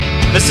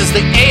This is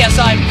the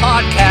ASI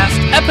Podcast,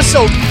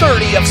 episode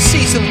 30 of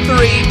Season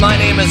 3. My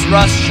name is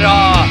Russ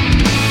Shaw.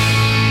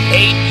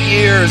 8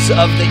 years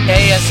of the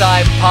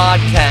ASI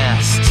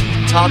Podcast.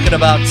 Talking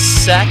about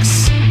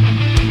sex,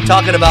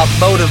 talking about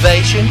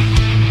motivation,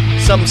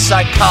 some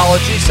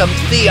psychology, some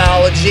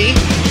theology.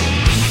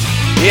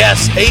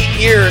 Yes, 8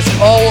 years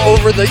all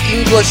over the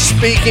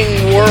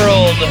English-speaking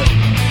world.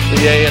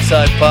 The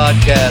ASI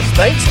Podcast.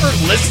 Thanks for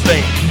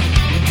listening.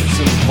 It's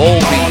some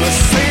Volbeat. On a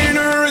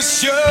Sinner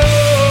Show.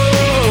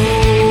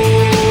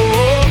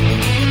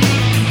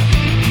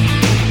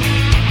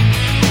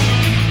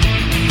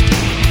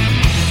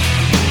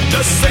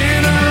 The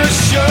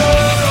Sinner's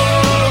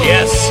Show.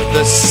 Yes,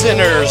 the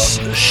Sinner's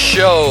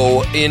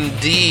Show,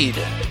 indeed.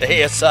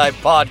 ASI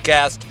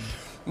Podcast.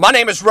 My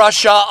name is Russ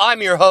Shaw.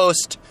 I'm your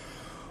host.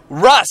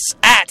 Russ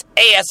at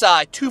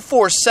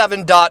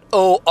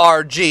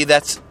ASI247.org.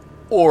 That's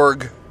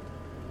org,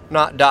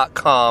 not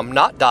 .com,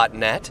 not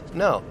 .net.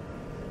 No,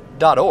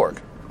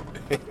 .org.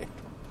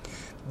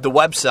 The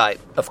website,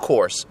 of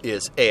course,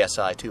 is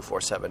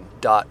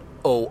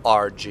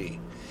ASI247.org.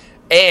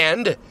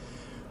 And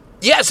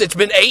yes, it's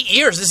been 8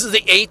 years. This is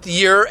the 8th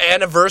year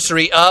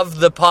anniversary of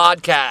the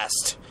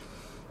podcast.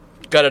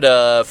 Got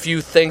a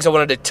few things I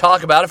wanted to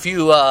talk about, a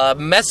few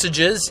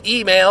messages,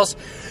 emails.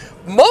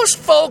 Most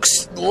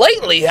folks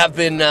lately have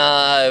been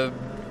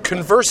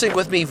conversing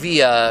with me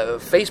via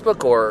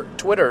Facebook or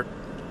Twitter.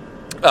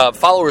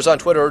 Followers on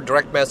Twitter,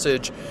 direct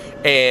message,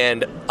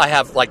 and I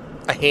have like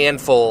a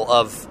handful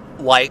of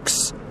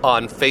likes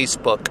on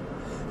Facebook,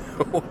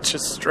 which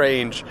is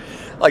strange.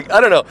 Like, I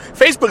don't know.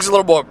 Facebook's a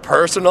little more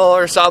personal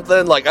or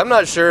something. Like, I'm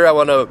not sure I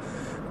want to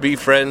be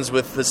friends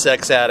with the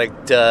sex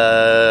addict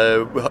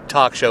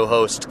talk show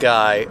host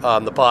guy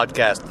on the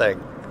podcast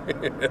thing.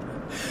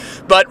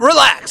 But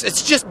relax.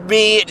 It's just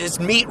me. It's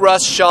Meet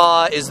Russ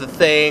Shaw is the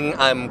thing.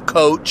 I'm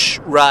coach,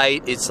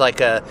 right? It's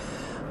like a,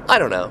 I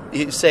don't know.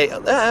 You say,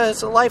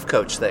 it's a life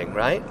coach thing,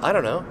 right? I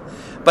don't know.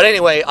 But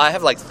anyway, I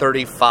have like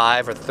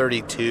 35 or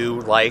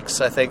 32 likes,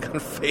 I think, on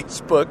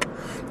Facebook.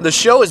 The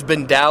show has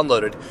been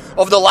downloaded.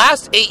 Over the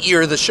last 8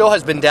 years, the show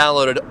has been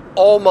downloaded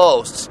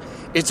almost.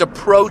 It's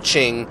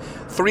approaching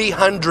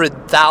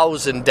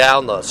 300,000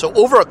 downloads. So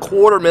over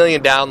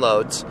 250,000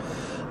 downloads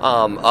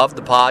of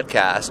the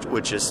podcast,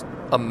 which is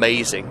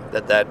amazing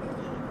that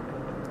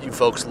you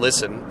folks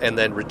listen and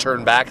then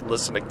return back and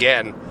listen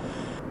again.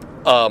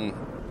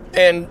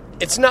 And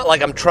it's not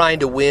like I'm trying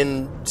to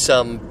win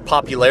some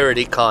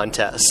popularity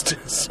contest.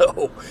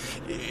 So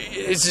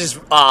it's just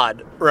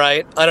odd,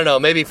 right? I don't know.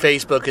 Maybe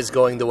Facebook is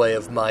going the way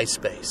of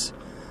MySpace.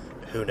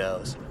 Who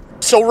knows?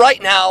 So right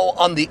now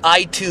on the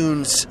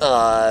iTunes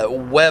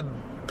web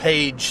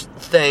page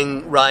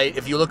thing, right,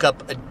 if you look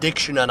up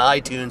addiction on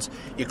iTunes,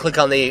 you click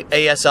on the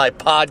ASI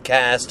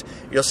Podcast,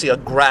 you'll see a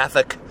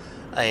graphic,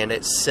 and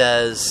it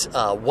says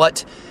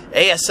what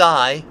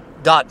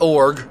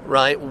ASI.org,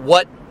 right,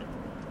 what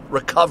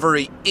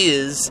recovery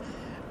is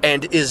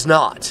and is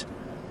not.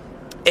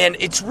 And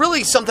it's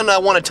really something I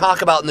want to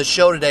talk about in the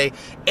show today,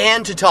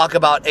 and to talk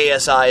about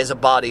ASI as a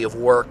body of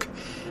work,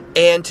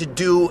 and to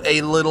do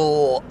a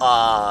little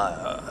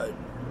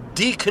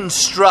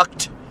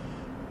deconstruct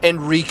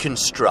and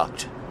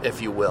reconstruct,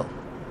 if you will,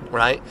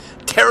 right?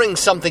 Tearing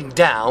something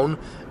down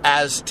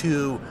as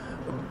to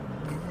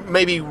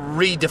maybe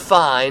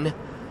redefine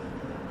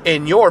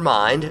in your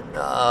mind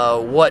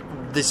what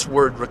this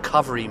word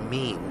recovery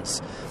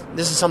means.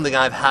 This is something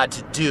I've had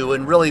to do,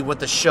 and really what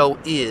the show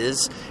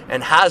is,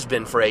 and has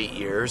been for 8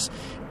 years,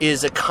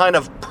 is a kind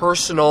of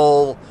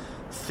personal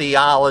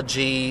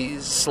theology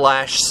 /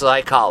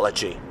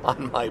 psychology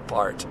on my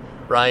part,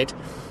 right?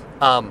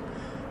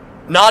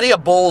 Nadia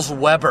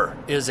Bolz-Weber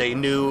is a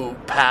new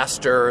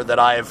pastor that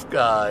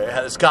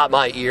has got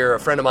my ear. A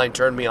friend of mine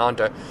turned me on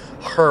to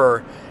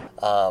her.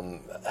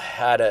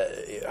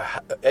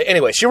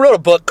 Anyway, she wrote a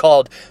book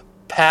called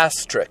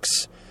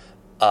Pastrix,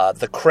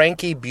 The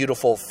Cranky,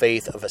 Beautiful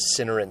Faith of a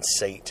Sinner and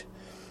Saint.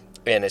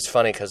 And it's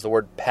funny because the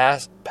word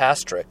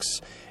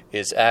pastrix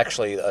is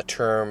actually a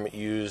term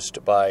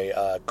used by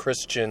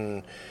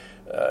Christian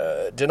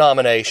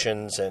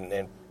denominations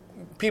and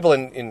people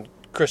in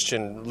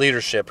Christian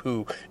leadership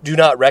who do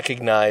not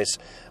recognize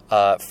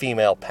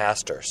female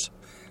pastors.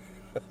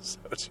 That's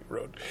what she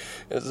wrote.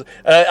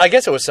 I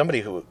guess it was somebody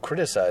who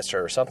criticized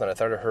her or something. I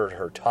thought I heard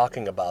her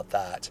talking about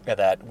that.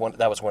 That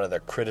was one of their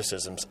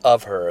criticisms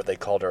of her. They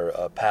called her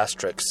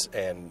Pastrix,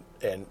 and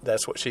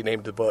that's what she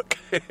named the book.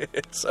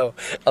 So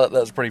that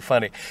was pretty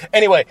funny.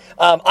 Anyway,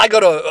 I go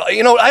to,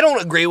 I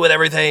don't agree with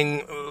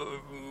everything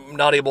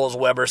Nadia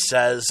Bolz-Weber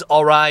says.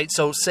 All right,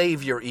 so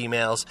save your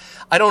emails.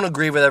 I don't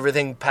agree with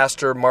everything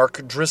Pastor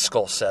Mark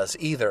Driscoll says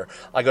either.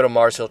 I go to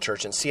Mars Hill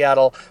Church in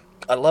Seattle.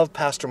 I love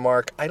Pastor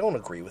Mark. I don't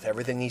agree with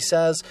everything he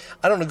says.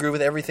 I don't agree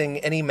with everything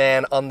any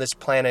man on this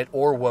planet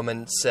or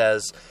woman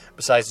says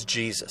besides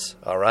Jesus,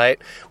 all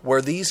right?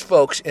 Where these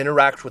folks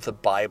interact with the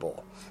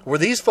Bible, where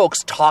these folks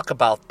talk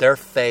about their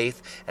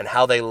faith and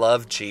how they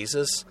love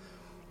Jesus,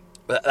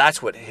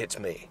 that's what hits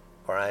me,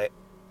 all right?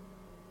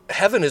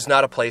 heaven is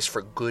not a place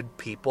for good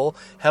people.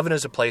 Heaven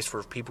is a place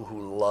for people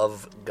who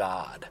love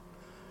God.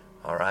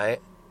 All right?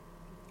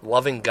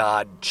 Loving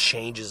God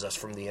changes us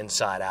from the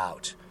inside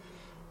out.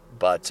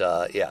 But,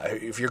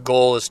 if your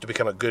goal is to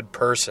become a good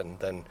person,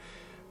 then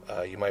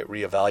you might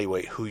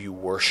reevaluate who you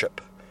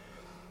worship.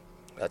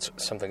 That's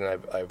something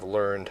I've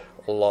learned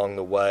along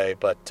the way.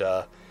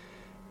 But,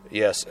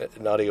 yes,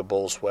 Nadia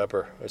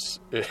Bolz-Weber is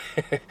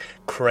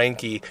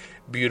cranky,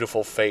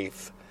 beautiful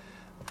faith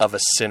of a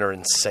sinner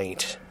and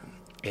saint.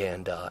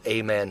 And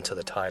amen to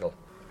the title.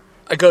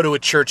 I go to a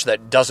church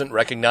that doesn't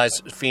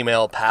recognize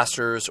female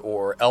pastors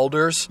or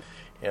elders.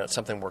 It's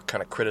something we're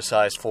kind of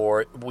criticized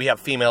for. We have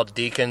female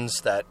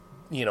deacons that,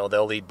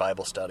 they'll lead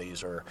Bible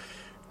studies or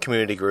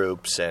community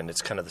groups, and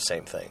it's kind of the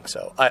same thing.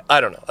 So I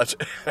don't know.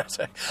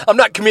 I'm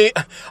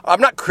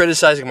not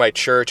criticizing my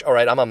church. All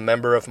right, I'm a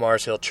member of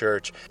Mars Hill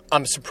Church.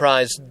 I'm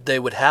surprised they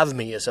would have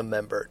me as a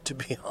member, to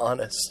be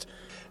honest.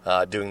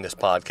 Doing this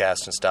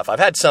podcast and stuff. I've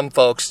had some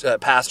folks,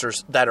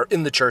 pastors that are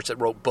in the church that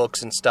wrote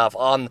books and stuff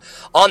on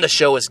the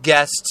show as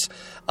guests.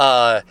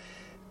 But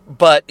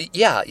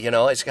yeah,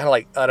 it's kind of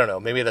like, I don't know,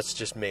 maybe that's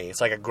just me.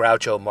 It's like a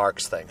Groucho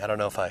Marx thing. I don't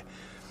know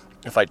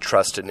if I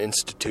trust an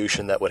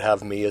institution that would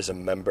have me as a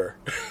member.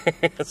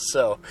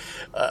 So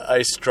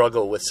I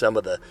struggle with some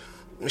of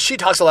she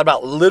talks a lot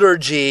about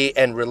liturgy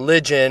and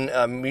religion.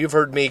 You've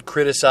heard me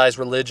criticize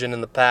religion in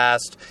the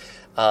past.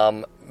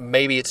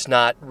 Maybe it's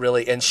not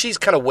really, and she's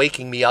kind of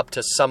waking me up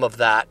to some of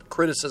that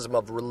criticism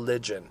of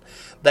religion,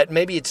 that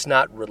maybe it's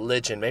not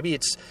religion, maybe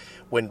it's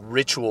when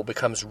ritual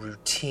becomes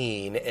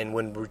routine, and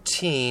when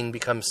routine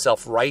becomes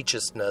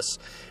self-righteousness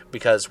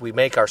because we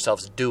make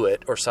ourselves do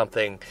it or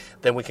something,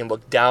 then we can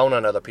look down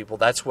on other people.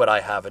 That's what I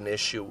have an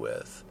issue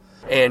with.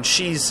 And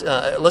she's,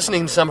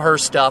 listening to some of her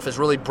stuff has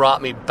really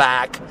brought me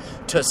back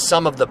to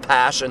some of the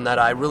passion that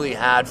I really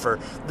had for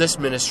this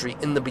ministry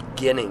in the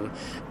beginning.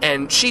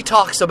 And she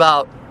talks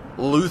about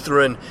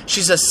Lutheran.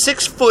 She's a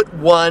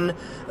 6'1",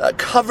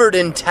 covered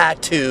in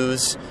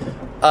tattoos,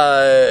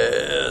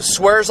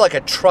 swears like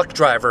a truck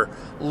driver,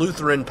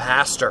 Lutheran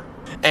pastor.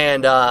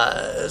 And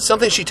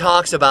something she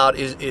talks about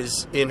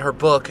is in her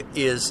book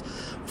is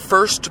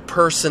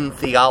first-person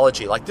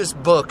theology. Like, this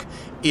book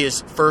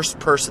is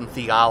first-person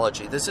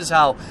theology. This is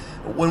how,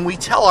 when we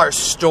tell our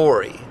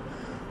story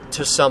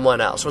to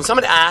someone else, when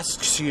someone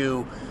asks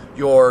you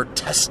your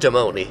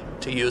testimony,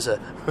 to use a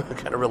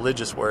kind of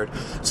religious word,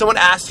 someone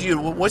asks you,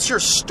 what's your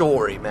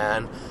story,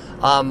 man?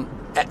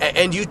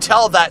 And you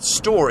tell that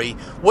story,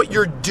 what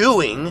you're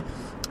doing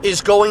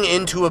is going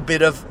into a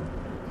bit of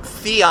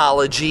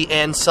theology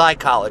and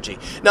psychology.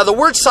 Now, the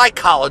word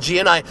psychology,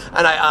 and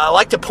I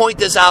like to point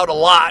this out a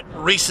lot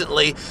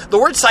recently, the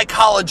word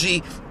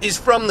psychology is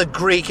from the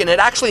Greek, and it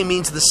actually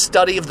means the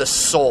study of the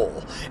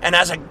soul. And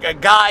as a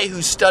guy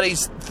who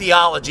studies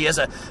theology, as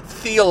a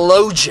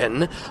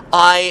theologian,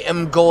 I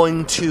am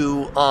going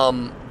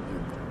to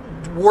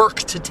work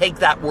to take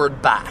that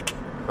word back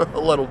a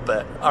little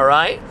bit, all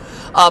right?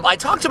 I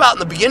talked about in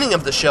the beginning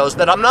of the shows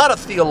that I'm not a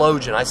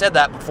theologian. I said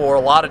that before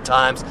a lot of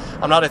times.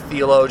 I'm not a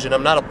theologian.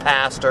 I'm not a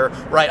pastor,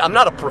 right? I'm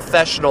not a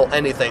professional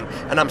anything,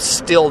 and I'm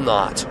still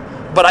not.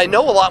 But I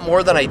know a lot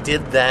more than I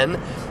did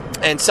then.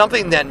 And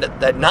something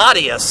that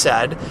Nadia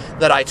said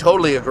that I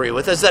totally agree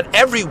with is that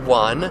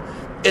everyone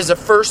is a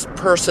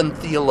first-person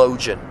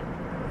theologian,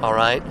 all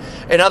right?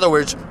 In other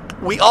words,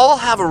 we all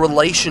have a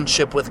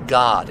relationship with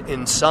God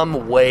in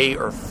some way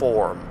or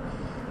form.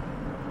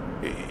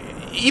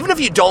 Even if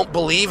you don't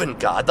believe in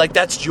God, like,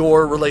 that's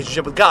your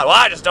relationship with God. Well,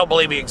 I just don't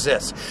believe He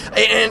exists. And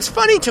it's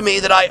funny to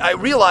me that I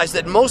realize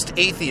that most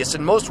atheists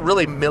and most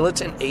really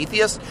militant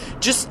atheists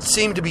just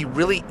seem to be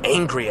really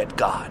angry at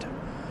God,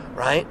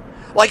 right?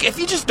 Like, if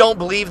you just don't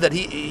believe that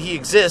he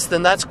exists,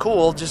 then that's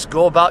cool. Just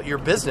go about your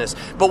business.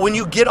 But when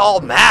you get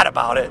all mad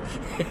about it,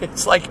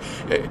 it's like,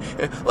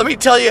 let me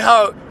tell you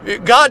how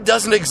God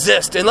doesn't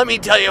exist, and let me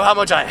tell you how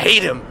much I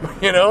hate Him,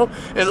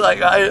 It's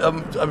like,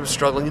 I'm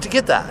struggling to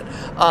get that.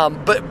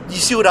 But you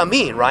see what I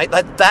mean, right?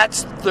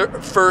 That's the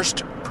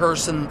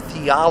first-person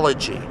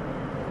theology.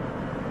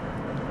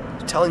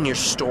 Telling your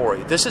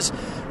story. This is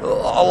a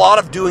lot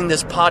of doing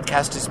this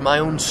podcast is my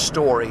own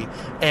story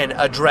and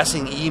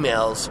addressing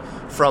emails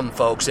from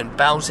folks and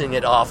bouncing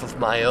it off of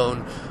my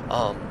own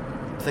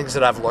things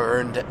that I've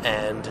learned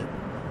and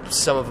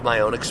some of my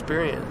own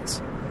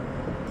experience.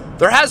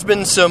 There has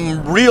been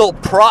some real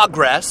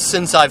progress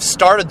since I've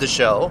started the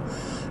show,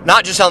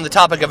 not just on the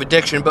topic of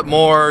addiction, but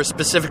more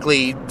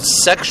specifically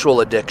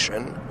sexual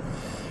addiction.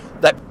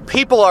 That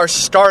people are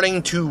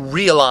starting to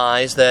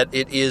realize that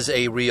it is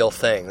a real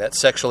thing, that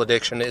sexual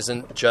addiction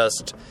isn't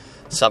just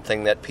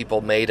something that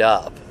people made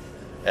up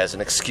as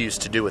an excuse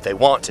to do what they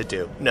want to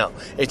do. No,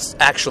 it's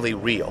actually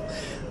real.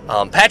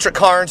 Patrick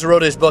Carnes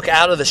wrote his book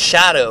Out of the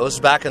Shadows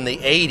back in the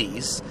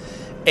 80s,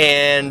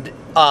 and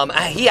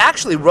he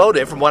actually wrote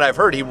it, from what I've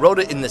heard, he wrote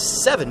it in the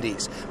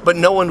 70s, but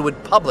no one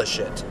would publish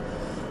it.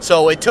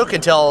 So it took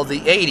until the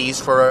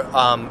 80s for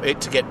it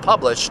to get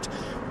published.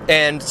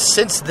 And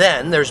since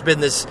then, there's been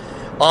this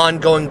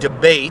ongoing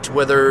debate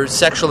whether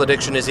sexual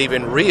addiction is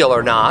even real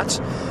or not.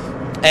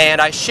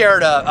 And I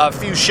shared a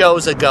few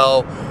shows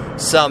ago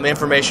some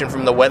information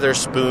from the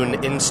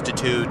Weatherspoon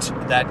Institute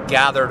that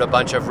gathered a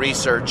bunch of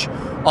research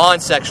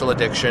on sexual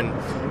addiction,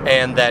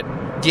 and that,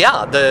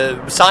 yeah,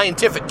 the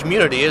scientific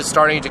community is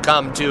starting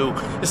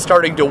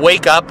to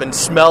wake up and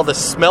smell the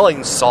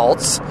smelling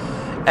salts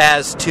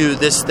as to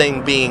this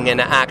thing being an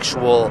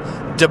actual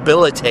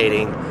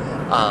debilitating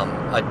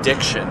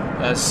addiction,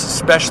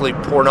 especially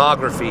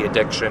pornography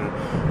addiction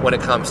when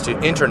it comes to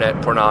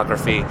internet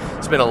pornography.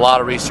 There's been a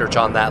lot of research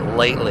on that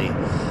lately.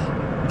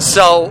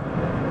 So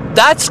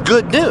that's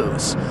good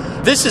news.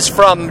 This is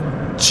from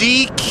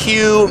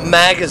GQ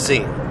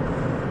magazine,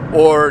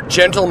 or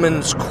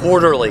Gentleman's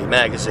Quarterly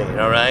magazine,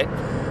 all right?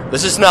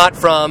 This is not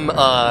from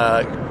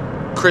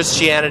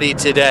Christianity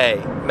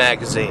Today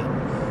magazine,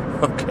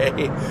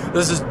 okay?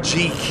 This is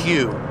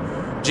GQ.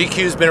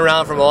 GQ's been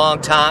around for a long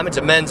time. It's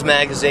a men's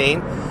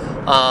magazine,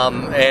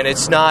 and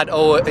it's not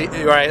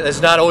right.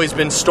 There's not always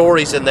been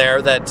stories in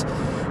there that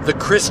the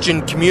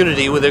Christian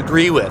community would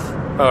agree with,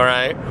 all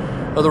right,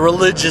 or the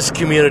religious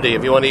community,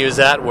 if you want to use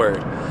that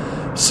word.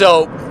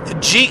 So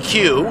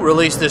GQ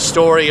released this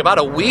story about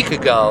a week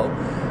ago,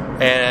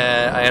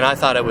 and I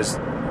thought it was,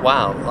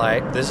 wow,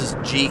 like, this is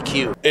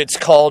GQ. It's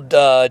called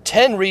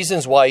 10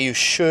 Reasons Why You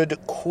Should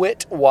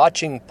Quit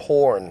Watching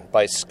Porn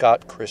by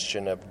Scott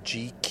Christian of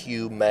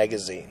GQ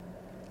magazine.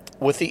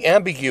 With the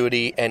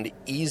ambiguity and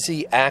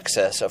easy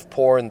access of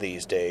porn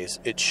these days,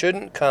 it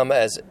shouldn't come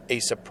as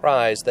a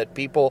surprise that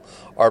people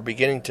are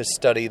beginning to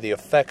study the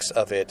effects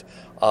of it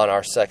on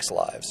our sex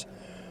lives.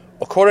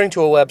 According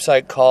to a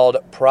website called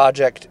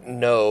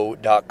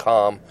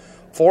ProjectNo.com,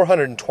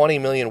 420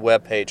 million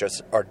web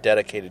pages are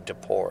dedicated to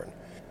porn.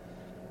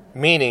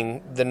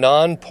 Meaning, the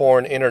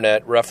non-porn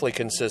internet roughly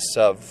consists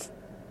of,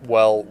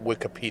 well,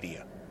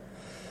 Wikipedia.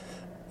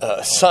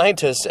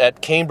 Scientists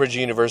at Cambridge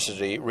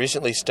University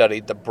recently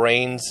studied the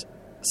brains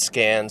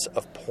scans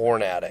of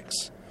porn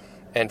addicts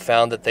and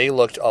found that they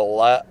looked a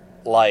lot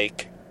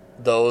like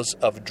those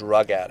of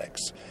drug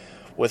addicts.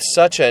 With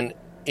such an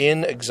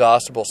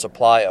inexhaustible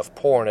supply of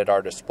porn at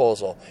our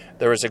disposal,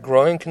 there is a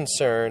growing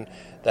concern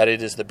that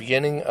it is the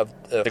beginning of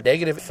a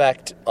negative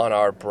effect on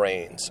our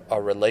brains,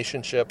 our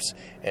relationships,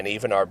 and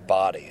even our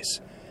bodies.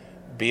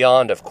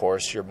 Beyond, of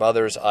course, your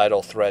mother's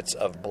idle threats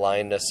of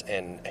blindness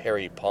and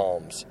hairy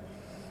palms.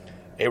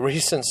 A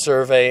recent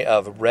survey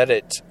of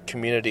Reddit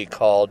community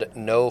called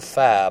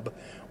NoFab,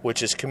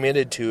 which is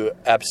committed to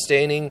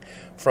abstaining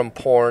from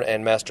porn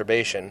and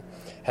masturbation,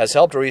 has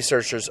helped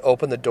researchers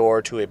open the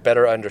door to a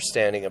better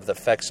understanding of the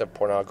effects of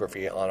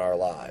pornography on our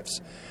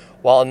lives.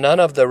 While none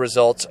of the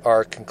results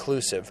are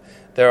conclusive,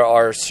 there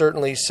are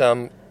certainly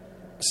some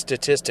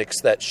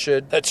statistics that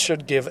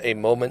should give a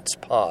moment's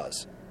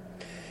pause.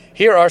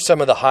 Here are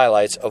some of the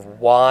highlights of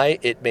why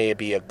it may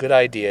be a good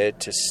idea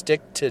to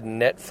stick to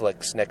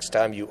Netflix next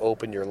time you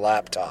open your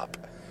laptop.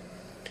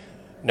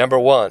 Number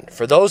 1,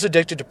 for those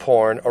addicted to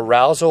porn,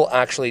 arousal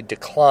actually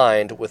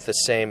declined with the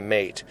same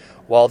mate,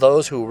 while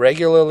those who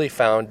regularly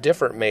found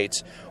different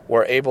mates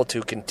were able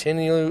to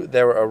continue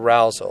their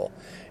arousal.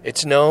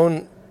 It's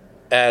known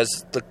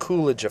as the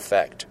Coolidge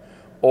effect,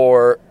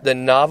 or the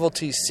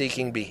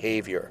novelty-seeking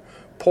behavior.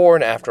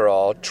 Porn, after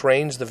all,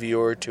 trains the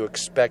viewer to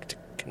expect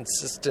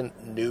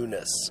consistent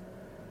newness.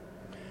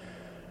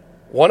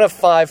 1 of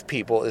 5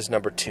 people is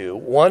number 2.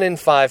 1 in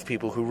 5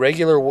 people who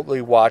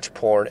regularly watch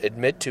porn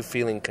admit to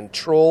feeling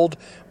controlled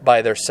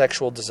by their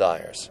sexual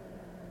desires.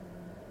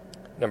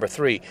 Number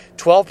 3,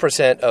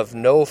 12% of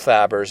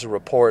no-fabbers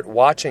report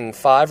watching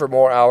 5 or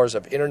more hours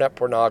of internet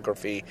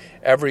pornography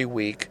every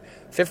week.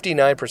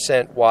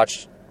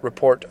 59%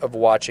 report of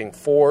watching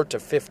 4 to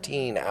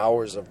 15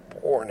 hours of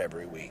porn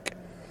every week.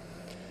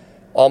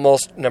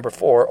 Number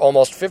 4,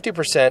 almost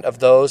 50% of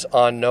those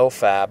on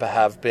NoFab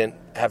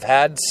have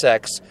had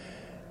sex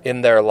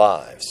in their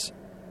lives,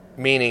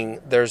 meaning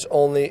their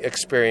only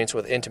experience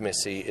with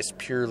intimacy is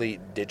purely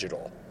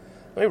digital.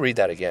 Let me read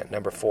that again.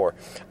 Number 4,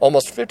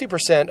 almost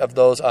 50% of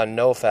those on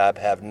NoFab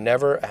have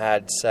never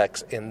had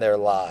sex in their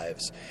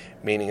lives,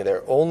 meaning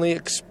their only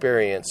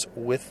experience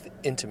with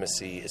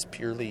intimacy is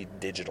purely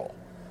digital.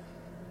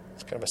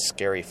 It's kind of a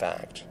scary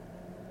fact.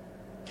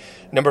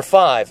 Number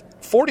 5,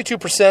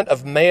 42%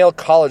 of male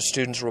college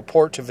students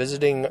report to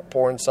visiting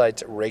porn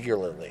sites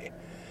regularly.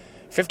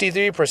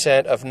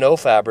 53% of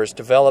no-fabbers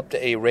developed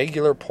a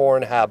regular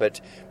porn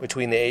habit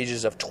between the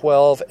ages of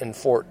 12 and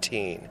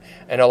 14.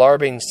 An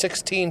alarming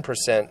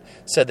 16%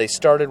 said they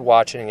started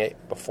watching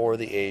it before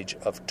the age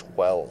of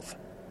 12.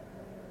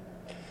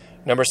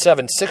 Number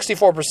 7,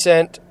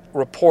 64%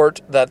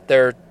 report that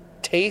their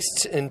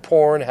tastes in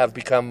porn have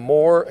become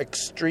more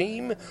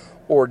extreme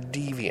or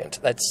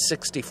deviant. That's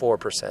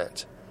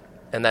 64%.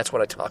 And that's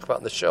what I talk about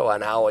in the show,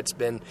 on how it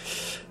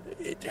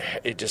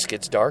just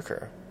gets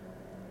darker.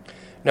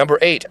 Number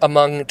 8,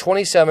 among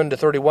 27 to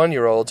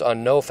 31-year-olds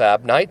on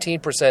NoFab,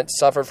 19%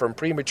 suffer from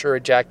premature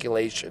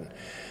ejaculation.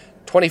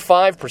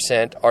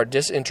 25% are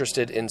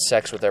disinterested in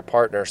sex with their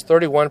partners.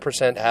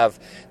 31% have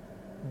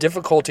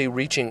difficulty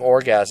reaching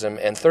orgasm,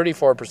 and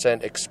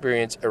 34%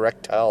 experience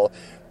erectile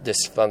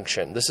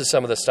dysfunction. This is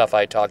some of the stuff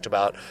I talked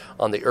about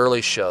on the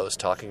early shows,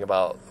 talking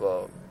about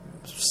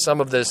some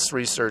of this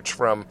research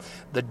from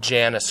the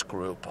Janus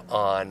group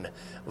on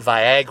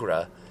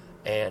Viagra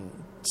and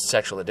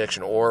sexual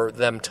addiction, or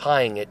them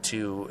tying it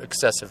to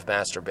excessive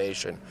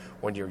masturbation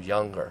when you're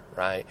younger,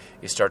 right?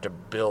 You start to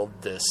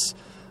build this,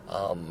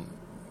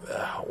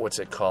 what's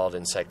it called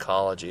in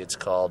psychology? It's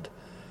called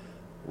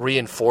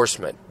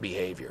reinforcement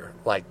behavior.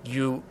 Like,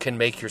 you can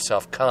make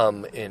yourself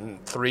come in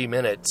 3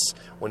 minutes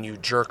when you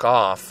jerk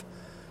off.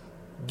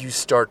 You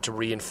start to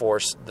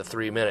reinforce the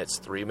 3 minutes,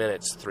 3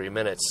 minutes, 3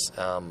 minutes.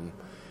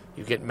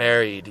 You get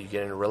married, you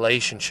get in a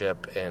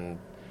relationship, and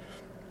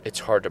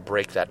it's hard to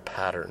break that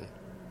pattern.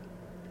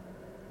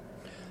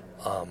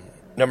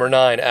 Number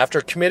 9,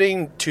 after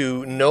committing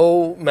to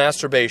no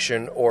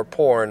masturbation or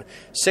porn,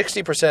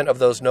 60% of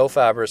those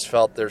no-fabbers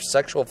felt their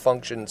sexual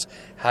functions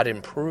had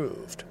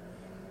improved.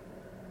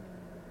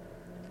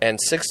 And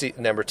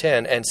number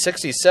 10, and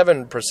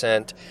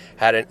 67%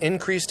 had an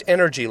increased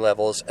energy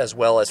levels as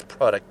well as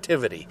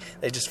productivity.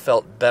 They just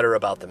felt better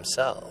about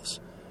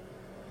themselves.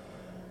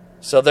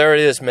 So there it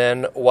is,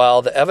 men.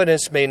 While the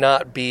evidence may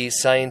not be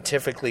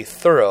scientifically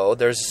thorough,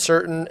 there's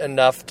certain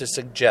enough to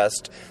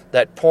suggest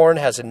that porn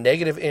has a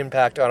negative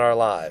impact on our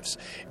lives.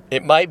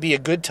 It might be a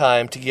good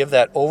time to give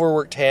that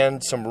overworked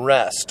hand some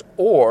rest,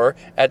 or,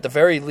 at the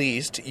very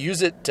least,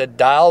 use it to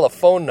dial a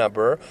phone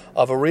number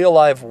of a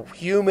real-life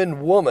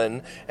human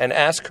woman and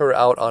ask her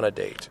out on a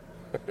date.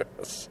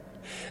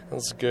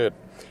 That's good.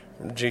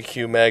 From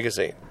GQ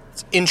magazine.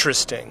 It's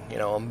interesting,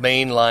 a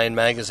mainline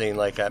magazine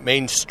like that,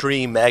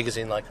 mainstream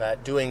magazine like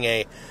that, doing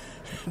a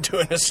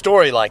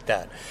story like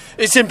that.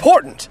 It's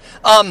important.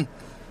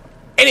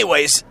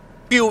 Anyways,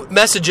 few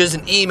messages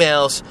and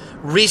emails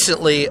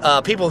recently,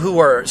 people who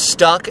are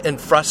stuck and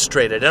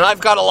frustrated, and I've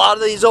got a lot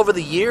of these over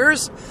the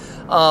years.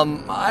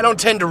 I don't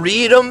tend to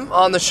read them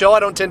on the show. I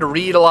don't tend to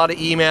read a lot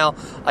of email.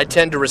 I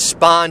tend to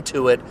respond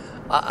to it.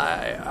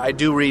 I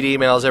do read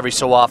emails every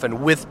so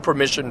often with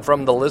permission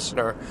from the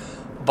listener,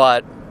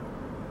 but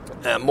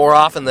more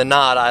often than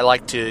not, I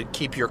like to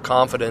keep your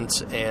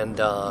confidence and,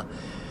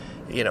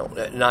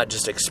 not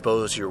just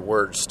expose your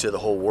words to the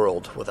whole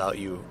world without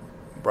you,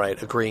 right,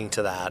 agreeing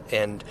to that,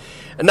 and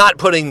not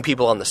putting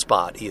people on the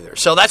spot either.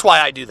 So that's why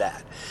I do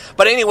that.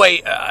 But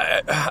anyway,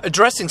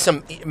 addressing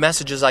some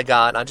messages I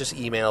got, not just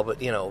email, but,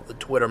 the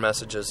Twitter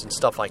messages and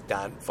stuff like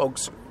that.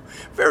 Folks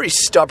very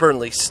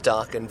stubbornly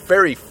stuck and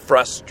very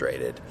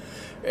frustrated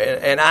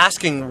and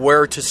asking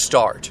where to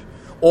start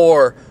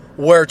or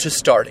where to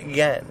start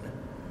again.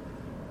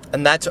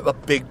 And that's a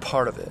big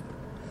part of it.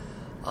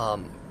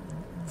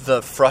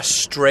 The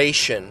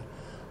frustration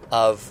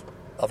of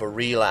a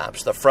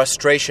relapse, the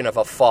frustration of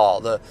a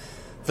fall, the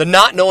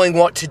not knowing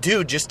what to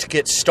do just to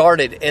get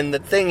started. And the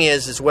thing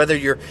is whether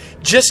you're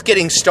just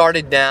getting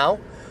started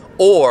now,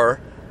 or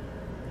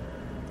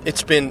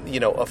it's been,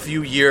 a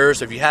few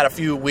years, if you had a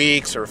few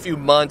weeks or a few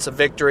months of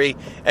victory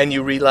and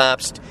you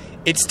relapsed,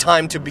 it's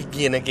time to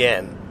begin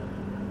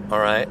again. All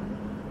right?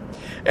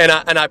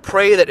 And I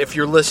pray that if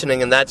you're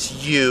listening and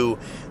that's you,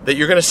 that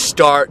you're going to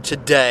start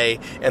today,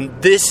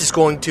 and this is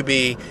going to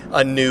be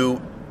a new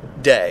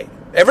day.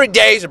 Every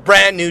day is a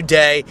brand new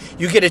day.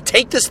 You get to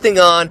take this thing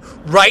on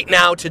right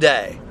now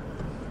today.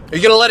 Are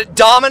you going to let it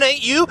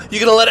dominate you? You're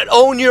going to let it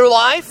own your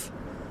life?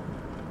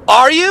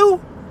 Are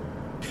you?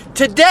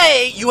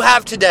 Today, you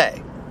have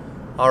today.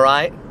 All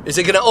right? Is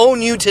it going to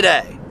own you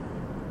today?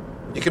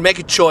 You can make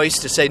a choice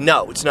to say,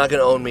 no, it's not going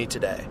to own me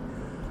today.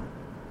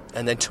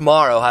 And then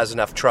tomorrow has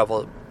enough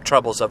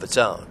troubles of its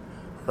own,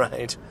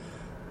 right?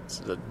 It's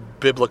a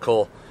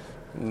biblical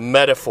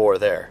metaphor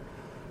there.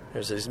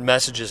 There's these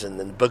messages in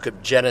the book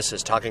of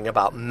Genesis talking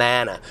about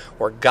manna,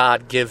 where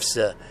God gives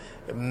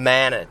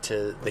manna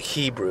to the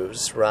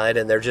Hebrews, right?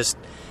 And they're just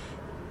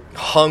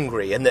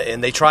hungry, and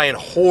they try and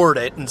hoard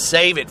it and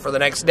save it for the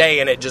next day,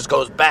 and it just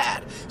goes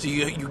bad. So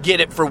you get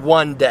it for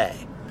one day.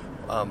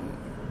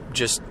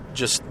 Just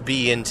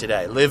be in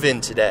today. Live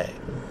in today.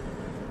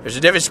 There's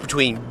a difference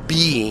between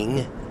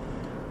being,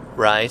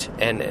 right,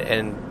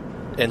 and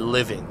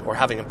living, or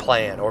having a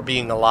plan, or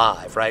being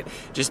alive, right?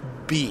 Just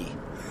be.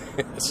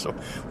 So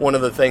one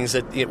of the things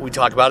that we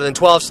talk about in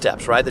 12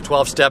 steps, right? The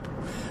 12-step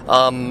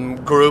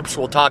groups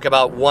will talk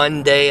about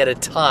one day at a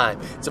time.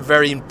 It's a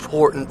very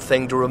important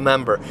thing to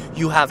remember.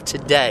 You have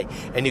today,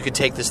 and you can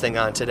take this thing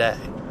on today.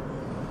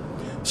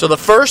 So the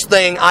first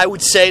thing I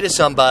would say to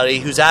somebody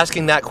who's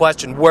asking that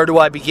question, where do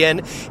I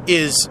begin,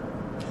 is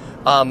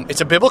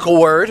it's a biblical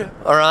word,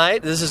 all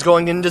right? This is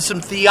going into some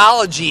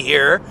theology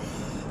here.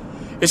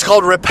 It's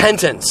called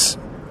repentance.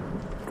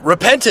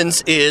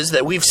 Repentance is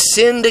that we've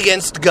sinned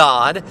against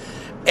God,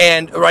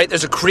 and right,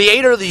 there's a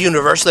creator of the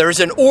universe. There is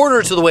an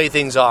order to the way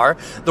things are.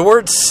 The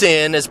word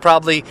sin is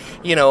probably,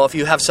 if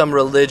you have some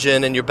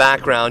religion in your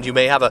background, you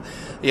may have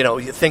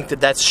you think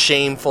that that's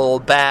shameful,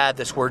 bad,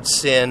 this word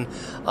sin.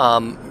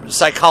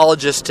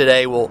 Psychologists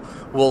today will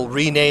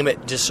rename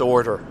it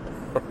disorder,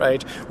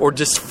 right, or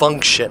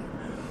dysfunction.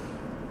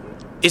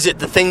 Is it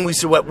the thing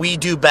what we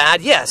do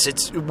bad?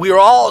 Yes, we're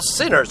all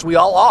sinners. We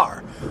all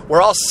are.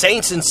 We're all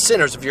saints and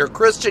sinners. If you're a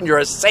Christian, you're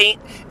a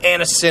saint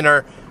and a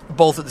sinner,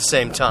 both at the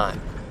same time.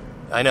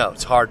 I know,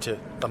 it's hard to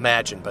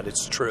imagine, but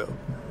it's true.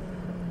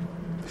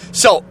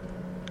 So,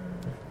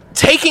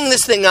 taking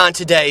this thing on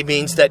today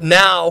means that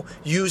now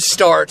you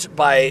start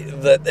by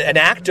an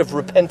act of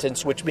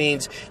repentance, which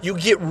means you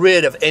get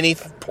rid of any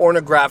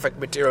pornographic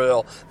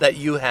material that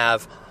you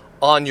have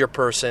on your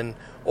person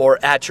or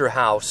at your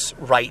house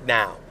right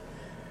now.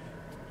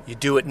 You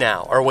do it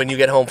now, or when you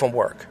get home from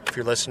work, if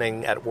you're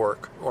listening at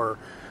work or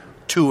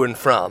to and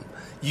from.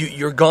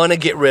 You're going to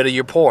get rid of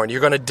your porn.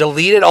 You're going to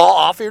delete it all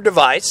off your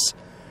device.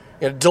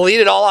 You're going to delete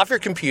it all off your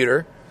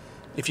computer.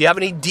 If you have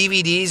any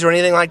DVDs or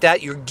anything like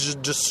that, you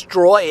just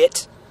destroy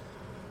it,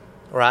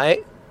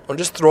 right? Or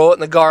just throw it in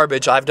the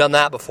garbage. I've done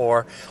that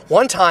before.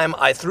 One time,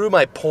 I threw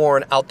my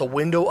porn out the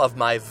window of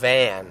my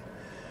van.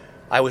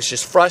 I was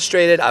just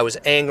frustrated. I was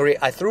angry.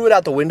 I threw it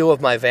out the window of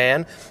my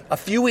van. A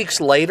few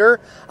weeks later,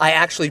 I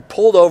actually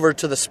pulled over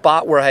to the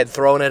spot where I had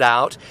thrown it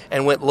out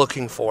and went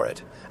looking for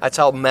it. That's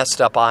how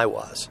messed up I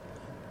was.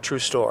 True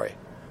story.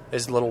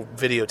 There's little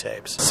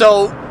videotapes.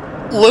 So,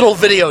 little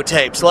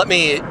videotapes. Let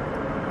me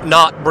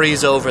not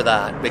breeze over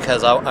that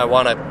because I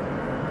want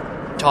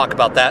to talk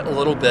about that a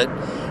little bit.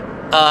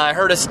 I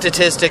heard a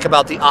statistic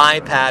about the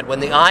iPad. When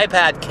the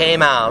iPad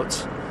came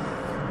out,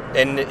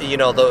 and you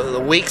know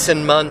the weeks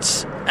and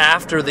months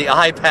after the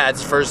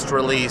iPad's first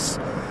release,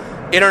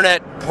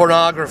 internet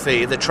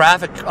pornography, the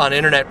traffic on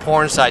internet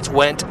porn sites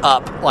went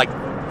up like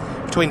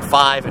between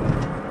 5 and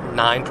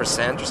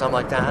 9% or something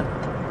like that.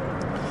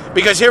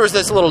 Because here was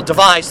this little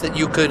device that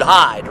you could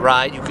hide,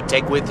 right? You could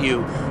take with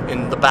you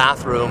in the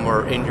bathroom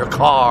or in your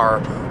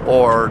car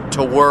or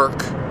to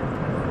work.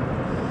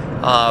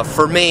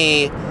 For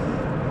me,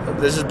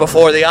 this is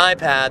before the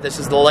iPad. This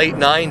is the late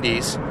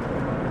 90s.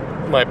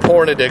 My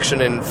porn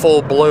addiction in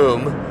full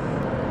bloom.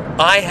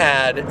 I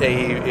had a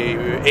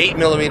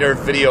 8mm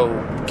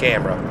video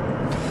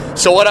camera.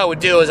 So what I would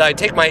do is I'd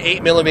take my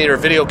 8mm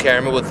video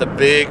camera with the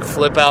big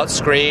flip-out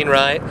screen,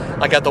 right?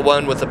 I got the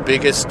one with the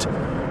biggest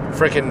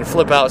freaking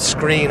flip-out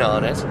screen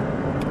on it.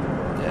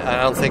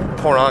 I don't think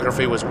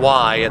pornography was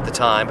Y at the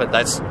time, but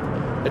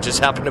it just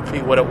happened to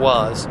be what it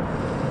was.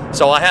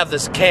 So I have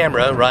this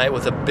camera, right,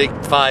 with a big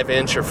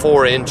 5-inch or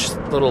 4-inch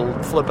little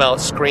flip-out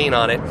screen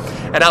on it,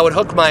 and I would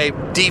hook my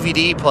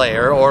DVD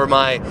player or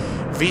my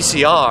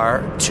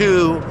VCR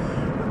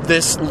to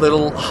this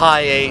little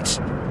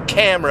Hi8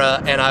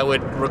 camera, and I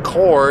would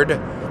record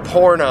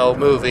porno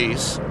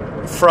movies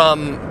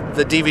from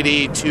the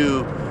DVD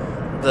to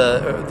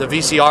the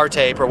VCR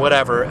tape or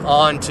whatever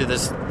onto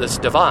this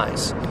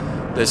device,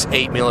 this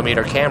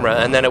 8mm camera,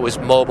 and then it was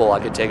mobile. I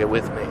could take it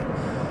with me.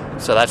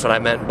 So that's what I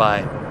meant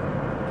by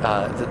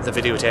the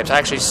videotapes. I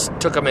actually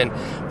took them and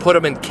put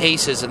them in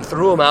cases and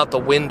threw them out the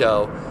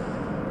window.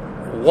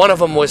 One of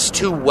them was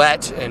too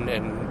wet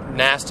and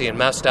nasty and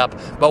messed up,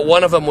 but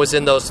one of them was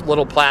in those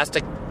little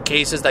plastic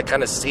cases that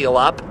kind of seal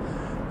up,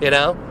 you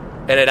know,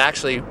 and it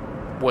actually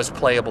was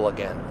playable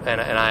again,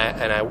 and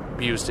I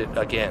used it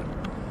again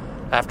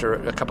after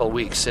a couple of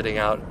weeks sitting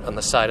out on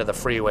the side of the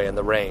freeway in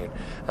the rain.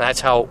 And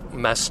that's how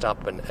messed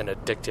up and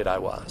addicted I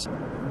was.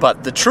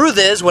 But the truth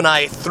is, when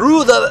I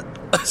threw the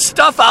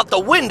stuff out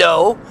the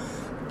window,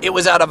 it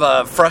was out of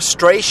a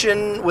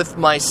frustration with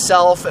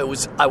myself. I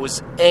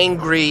was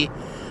angry.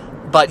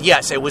 But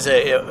yes, it was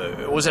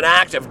an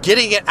act of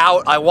getting it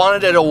out. I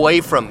wanted it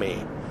away from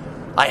me.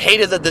 I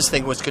hated that this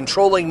thing was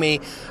controlling me.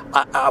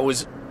 I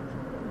was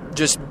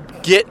just,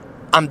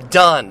 I'm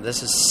done.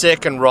 This is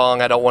sick and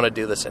wrong. I don't want to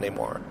do this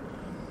anymore.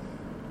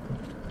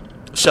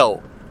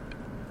 So,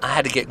 I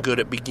had to get good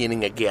at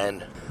beginning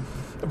again.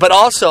 But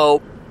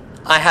also,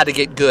 I had to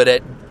get good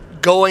at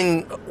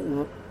going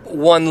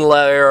one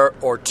layer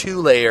or two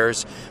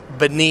layers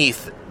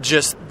beneath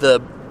just the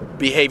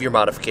behavior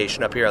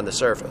modification up here on the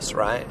surface,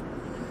 right?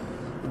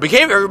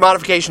 Behavior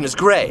modification is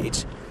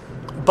great,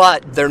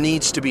 but there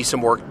needs to be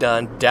some work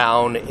done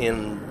down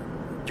in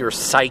your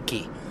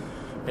psyche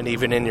and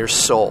even in your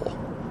soul.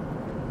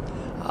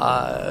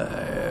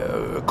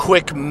 A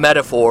quick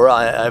metaphor,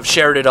 I've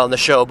shared it on the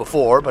show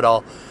before,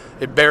 but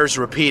it bears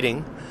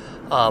repeating.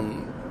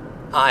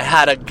 I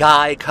had a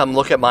guy come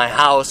look at my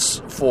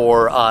house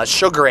for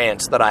sugar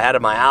ants that I had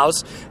in my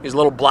house. These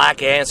little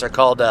black ants are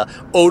called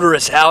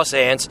odorous house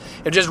ants.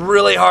 They're just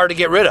really hard to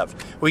get rid of.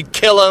 We'd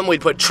kill them,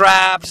 we'd put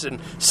traps and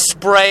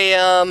spray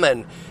them,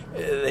 and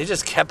they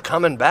just kept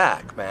coming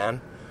back,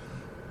 man.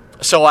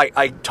 So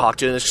I talked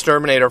to an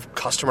exterminator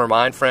customer of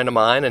mine, friend of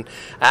mine, and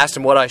asked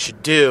him what I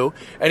should do.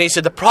 And he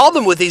said, the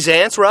problem with these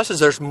ants, Russ, is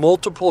there's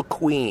multiple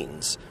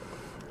queens.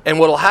 And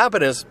what'll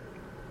happen is,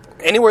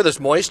 anywhere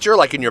there's moisture,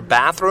 like in your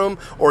bathroom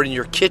or in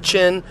your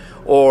kitchen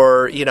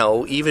or, you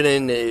know, even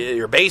in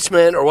your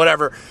basement or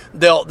whatever,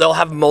 they'll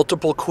have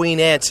multiple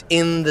queen ants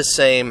in the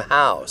same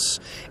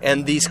house.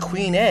 And these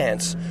queen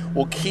ants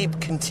will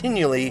keep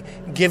continually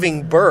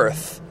giving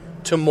birth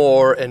to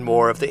more and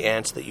more of the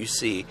ants that you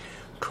see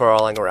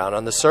crawling around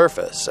on the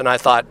surface. And I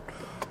thought,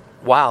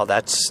 wow,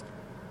 that's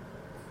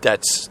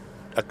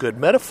a good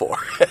metaphor.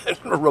 It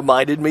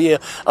reminded me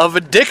of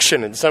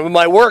addiction and some of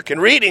my work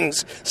and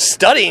readings,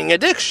 studying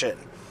addiction.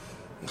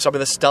 Some of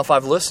the stuff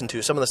I've listened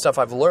to, some of the stuff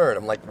I've learned.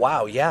 I'm like,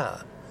 wow,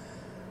 yeah.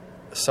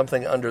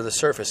 Something under the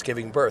surface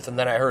giving birth. And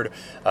then I heard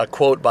a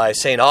quote by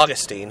St.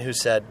 Augustine who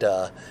said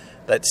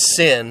that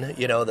sin,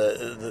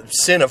 the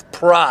sin of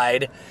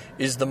pride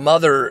is the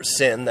mother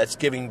sin that's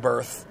giving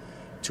birth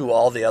to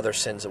all the other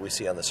sins that we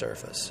see on the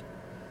surface.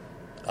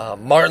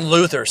 Martin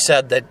Luther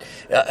said that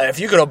if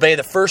you can obey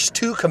the first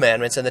 2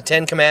 commandments in the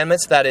 10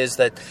 commandments, that is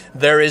that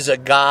there is a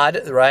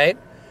God, right?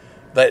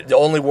 That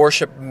only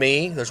worship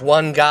me. There's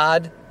one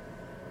God.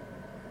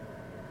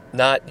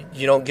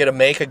 You don't get to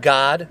make a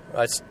God.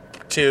 That's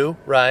 2,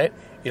 right?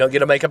 You don't get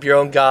to make up your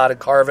own God and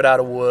carve it out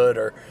of wood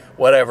or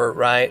whatever,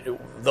 right?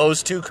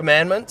 Those 2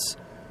 commandments,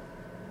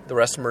 the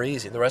rest of them are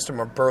easy. The rest of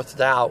them are birthed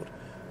out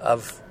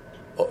of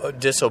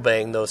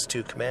disobeying those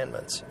 2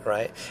 commandments,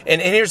 right?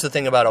 And here's the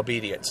thing about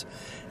obedience.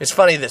 It's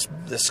funny, this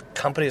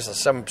company is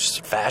some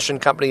fashion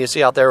company you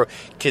see out there,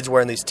 kids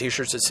wearing these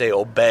t-shirts that say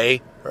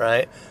obey,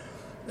 right?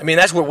 I mean,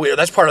 that's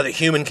part of the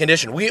human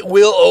condition. We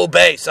will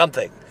obey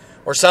something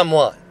or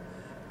someone.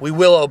 We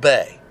will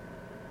obey.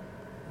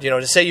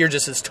 To say you're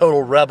just this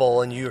total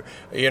rebel and you're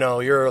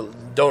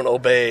don't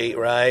obey,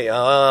 right?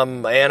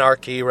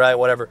 Anarchy, right?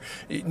 Whatever.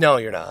 No,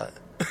 you're not.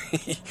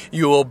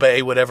 You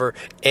obey whatever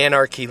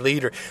anarchy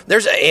leader.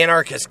 There's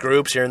anarchist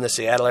groups here in the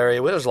Seattle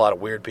area. There's a lot of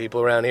weird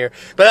people around here.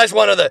 But that's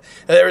one of the...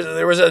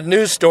 There was a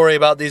news story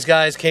about these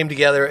guys came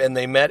together and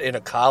they met in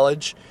a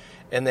college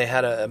and they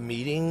had a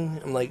meeting.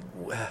 I'm like,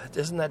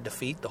 doesn't that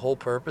defeat the whole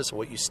purpose of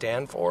what you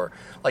stand for?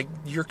 Like,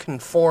 you're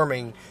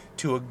conforming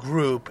to a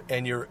group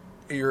and you're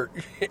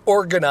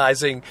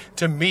organizing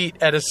to meet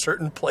at a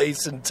certain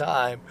place and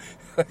time.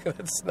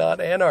 That's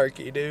not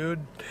anarchy,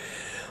 dude.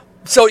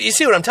 So you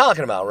see what I'm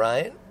talking about,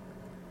 right?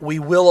 We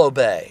will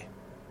obey.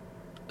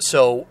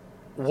 So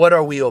what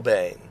are we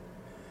obeying?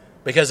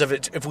 Because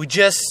if we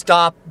just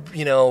stop,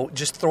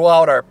 just throw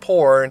out our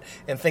porn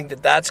and think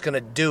that that's going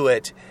to do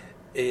it,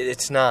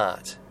 it's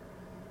not.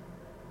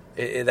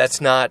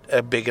 That's not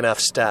a big enough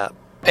step.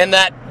 And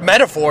that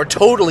metaphor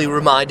totally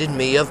reminded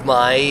me of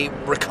my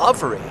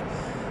recovery.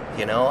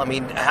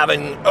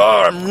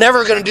 I'm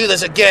never going to do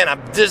this again.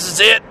 This is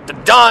it.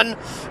 I'm done.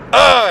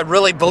 I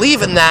really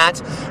believe in that.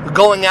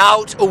 Going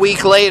out a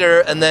week later,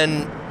 and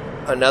then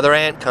another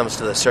ant comes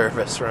to the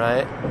surface,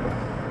 right?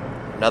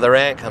 Another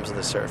ant comes to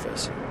the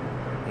surface.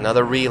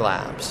 Another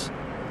relapse.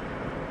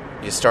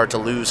 You start to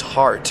lose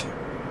heart.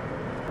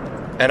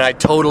 And I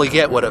totally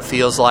get what it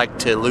feels like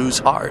to lose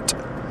heart.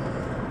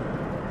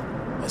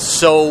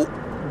 So,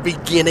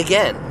 begin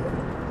again.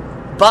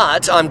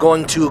 But I'm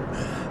going to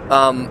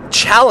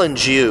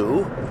challenge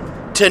you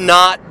to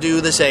not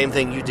do the same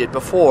thing you did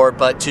before,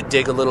 but to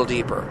dig a little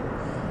deeper.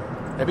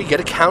 Maybe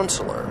get a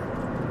counselor.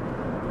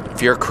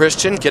 If you're a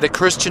Christian, get a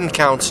Christian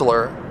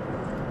counselor.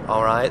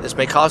 All right? This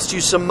may cost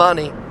you some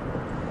money.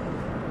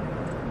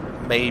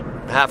 May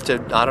have to,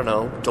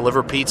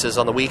 deliver pizzas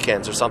on the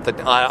weekends or something.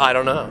 I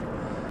don't know.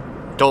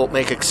 Don't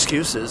make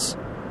excuses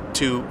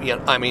to,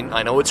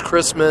 I know it's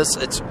Christmas.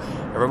 It's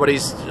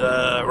everybody's,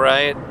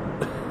 right?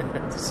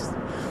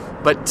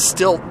 But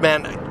still,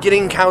 man,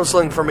 getting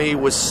counseling for me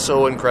was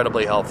so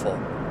incredibly helpful.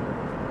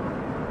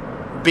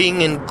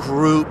 Being in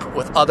group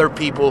with other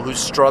people who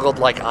struggled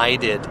like I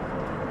did.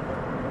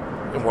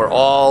 And we're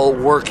all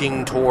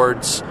working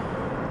towards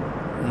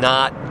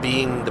not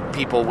being the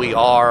people we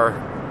are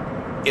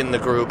in the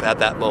group at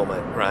that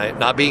moment, right?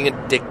 Not being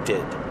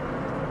addicted.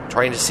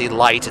 Trying to see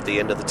light at the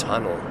end of the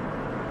tunnel.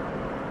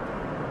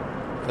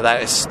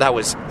 That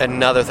was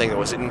another thing that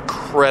was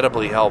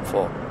incredibly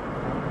helpful.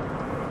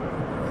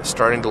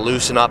 Starting to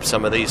loosen up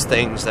some of these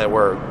things that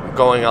were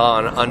going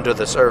on under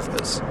the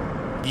surface.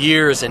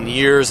 Years and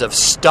years of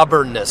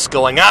stubbornness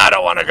going, I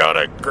don't want to go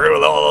to agree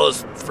with all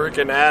those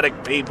freaking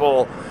addict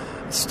people.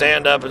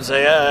 Stand up and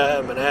say,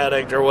 I'm an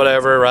addict or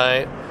whatever,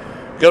 right?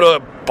 Go to a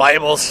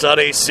Bible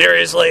study.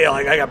 Seriously?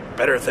 I got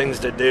better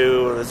things to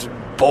do. It's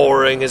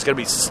boring. It's going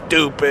to be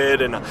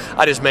stupid. And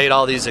I just made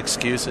all these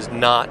excuses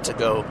not to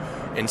go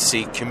and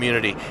seek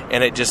community.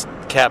 And it just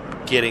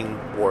kept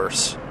getting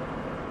worse.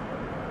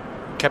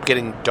 Kept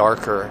getting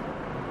darker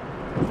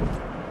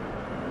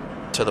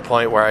to the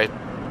point where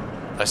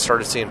I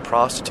started seeing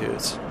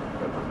prostitutes.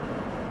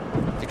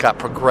 It got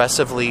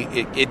progressively,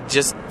 it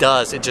just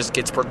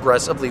gets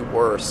progressively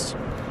worse.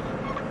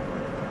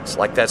 It's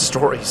like that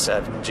story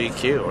said in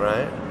GQ,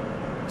 right?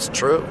 It's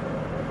true.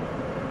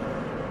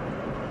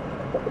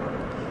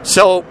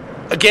 So,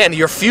 again,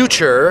 your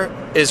future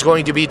is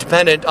going to be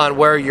dependent on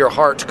where your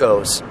heart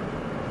goes.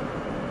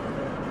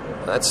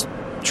 That's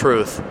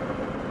truth.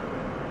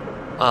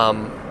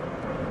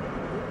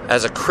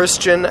 As a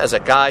Christian, as a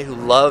guy who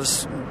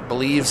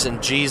believes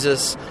in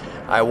Jesus,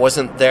 I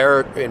wasn't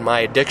there in my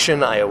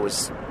addiction. I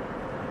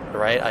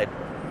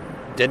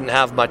didn't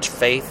have much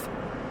faith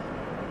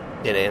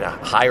in a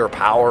higher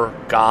power,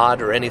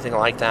 God, or anything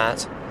like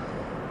that.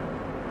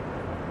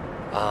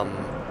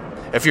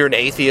 If you're an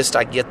atheist,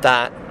 I get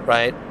that,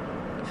 right?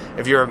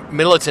 if you're a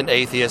militant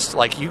atheist,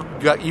 like you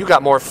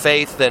got more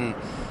faith than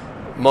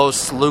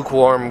most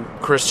lukewarm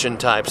Christian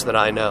types that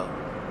I know.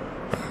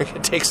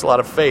 It takes a lot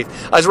of faith.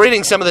 I was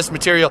reading some of this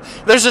material.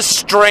 There's a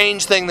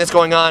strange thing that's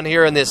going on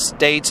here in the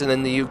States and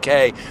in the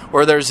UK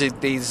where there's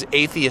these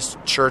atheist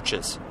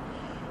churches.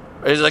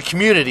 There's like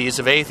communities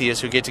of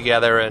atheists who get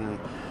together and,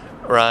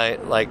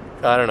 right, like,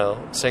 I don't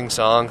know, sing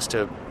songs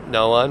to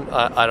no one.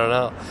 I don't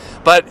know.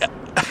 But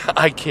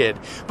I kid.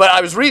 But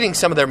I was reading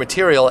some of their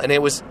material, and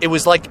it was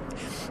like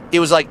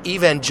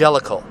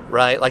evangelical,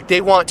 right? Like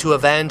they want to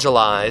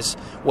evangelize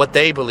what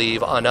they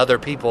believe on other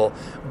people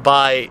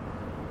by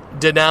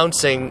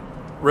denouncing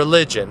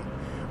religion,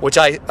 which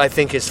I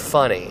think is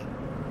funny.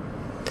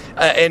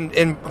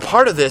 And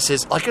part of this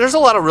is, like, there's a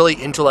lot of really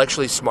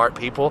intellectually smart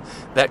people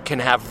that can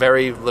have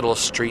very little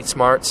street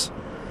smarts.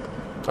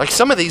 Like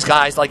some of these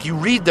guys, like you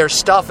read their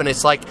stuff and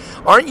it's like,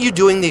 aren't you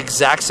doing the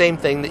exact same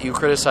thing that you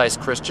criticize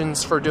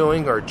Christians for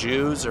doing, or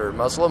Jews or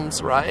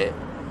Muslims, right?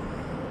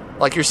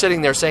 Like you're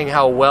sitting there saying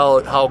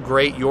how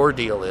great your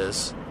deal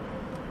is.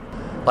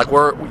 Like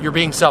you're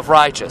being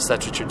self-righteous.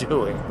 That's what you're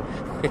doing.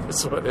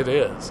 That's what it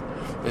is.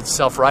 It's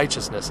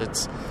self-righteousness.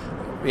 It's,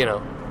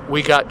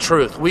 we got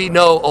truth. We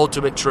know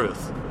ultimate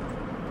truth.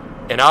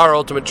 And our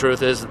ultimate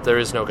truth is that there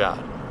is no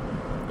God.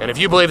 And if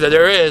you believe that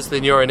there is,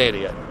 then you're an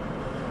idiot.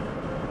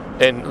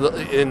 And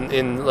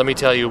let me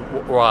tell you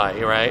why,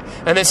 right?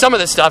 And then some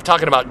of this stuff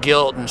talking about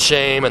guilt and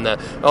shame and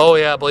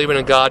believing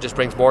in God just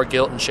brings more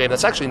guilt and shame.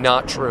 That's actually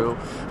not true.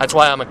 That's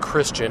why I'm a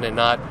Christian and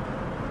not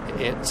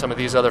in some of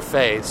these other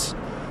faiths.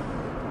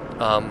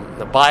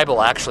 The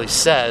Bible actually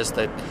says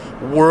that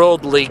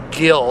worldly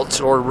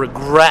guilt or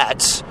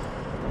regret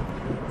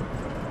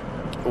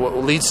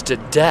leads to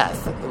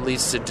death. It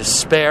leads to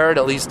despair.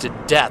 It leads to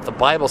death. The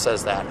Bible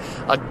says that.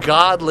 A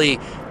godly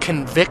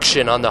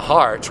conviction on the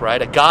heart,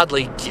 right? A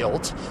godly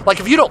guilt. Like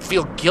if you don't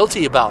feel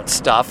guilty about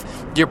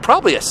stuff, you're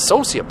probably a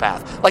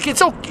sociopath. Like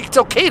it's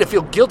okay to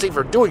feel guilty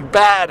for doing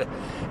bad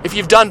if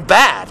you've done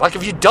bad. Like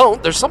if you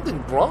don't, there's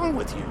something wrong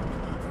with you,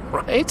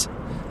 right?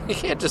 You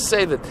can't just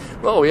say that,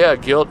 oh yeah,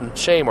 guilt and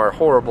shame are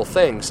horrible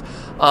things.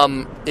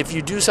 If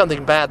you do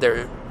something bad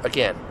there,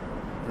 again,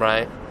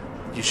 right,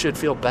 you should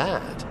feel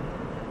bad.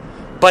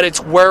 But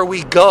it's where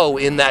we go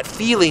in that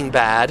feeling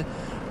bad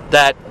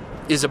that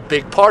is a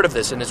big part of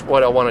this, and it's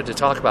what I wanted to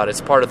talk about.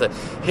 It's part of the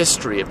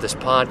history of this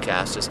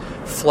podcast, is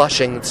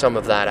flushing some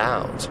of that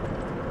out.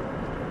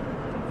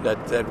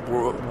 That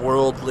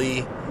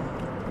worldly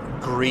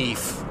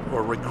grief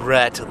or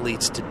regret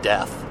leads to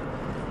death.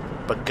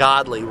 But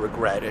godly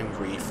regret and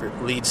grief,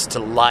 it leads to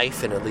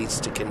life, and it leads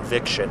to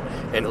conviction,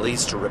 and it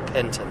leads to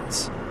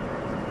repentance.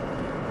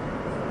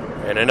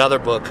 In another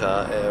book,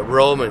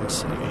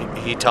 Romans,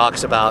 he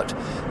talks about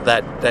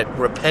that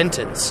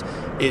repentance,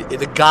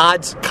 the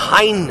God's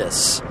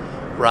kindness,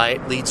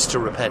 right, leads to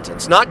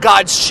repentance. Not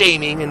God's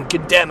shaming and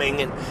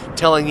condemning and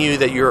telling you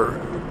that you're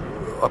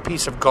a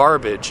piece of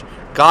garbage.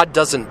 God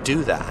doesn't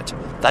do that.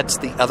 That's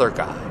the other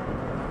guy.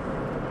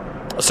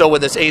 So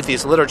when this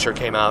atheist literature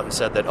came out and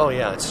said that, oh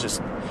yeah, it's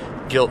just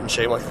guilt and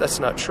shame, like, that's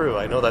not true.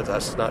 I know that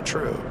that's not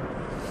true.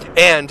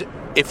 And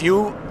if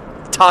you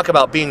talk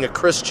about being a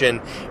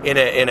Christian in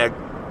a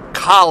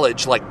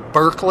college like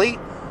Berkeley,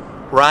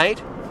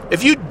 right?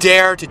 If you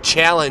dare to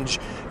challenge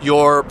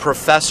your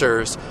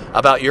professors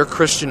about your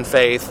Christian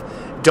faith,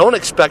 don't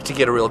expect to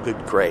get a real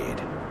good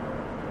grade.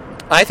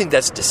 I think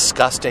that's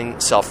disgusting,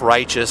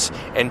 self-righteous,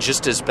 and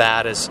just as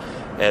bad as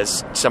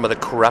some of the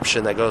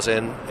corruption that goes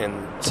in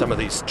some of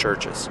these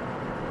churches.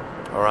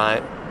 All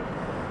right?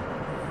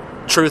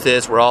 Truth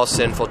is, we're all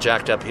sinful,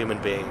 jacked up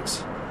human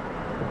beings.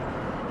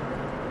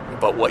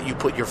 But what you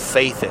put your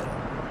faith in,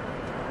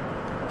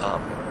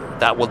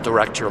 that will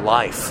direct your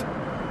life.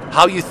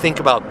 How you think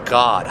about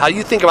God, how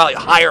you think about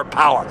higher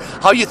power,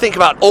 how you think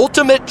about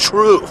ultimate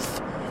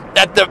truth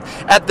at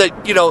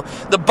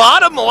the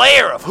bottom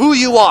layer of who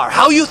you are,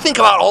 how you think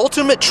about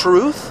ultimate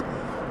truth,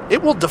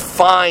 it will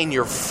define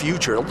your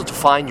future. It will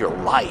define your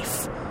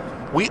life.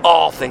 We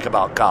all think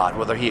about God,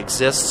 whether he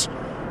exists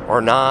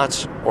or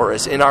not, or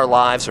is in our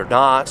lives or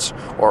not,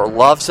 or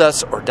loves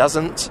us or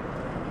doesn't.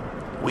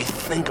 We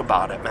think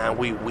about it, man.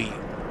 We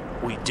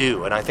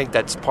do. And I think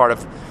that's part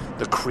of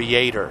the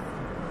Creator.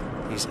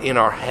 He's in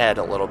our head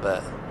a little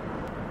bit.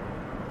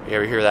 You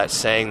ever hear that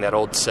saying, that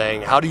old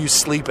saying, how do you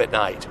sleep at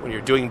night when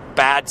you're doing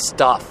bad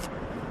stuff?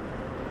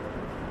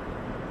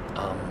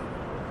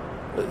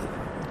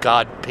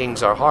 God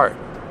pings our heart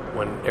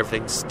when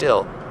everything's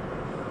still.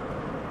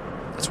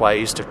 That's why I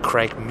used to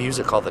crank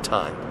music all the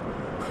time.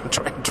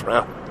 Try and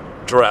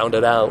drown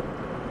it out.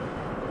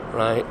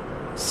 Right?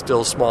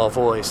 Still small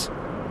voice.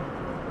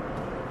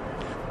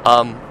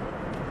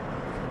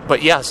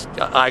 But yes,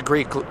 I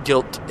agree,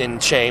 guilt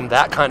and shame,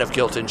 that kind of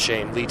guilt and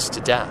shame leads to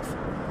death.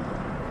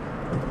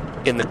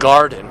 In the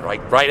garden,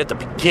 right at the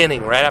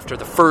beginning, right after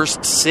the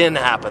first sin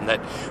happened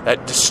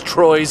that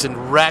destroys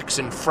and wrecks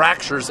and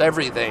fractures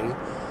everything,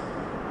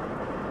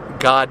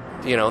 God,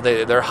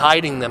 they're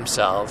hiding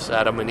themselves.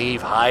 Adam and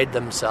Eve hide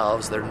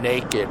themselves. They're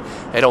naked.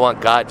 They don't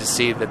want God to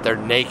see that they're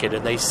naked,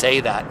 and they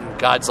say that. And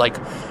God's like,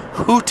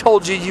 Who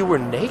told you you were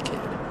naked?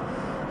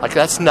 Like,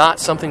 that's not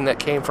something that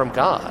came from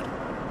God.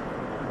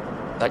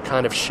 That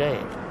kind of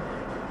shame.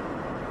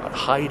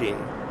 Hiding.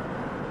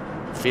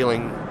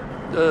 Feeling,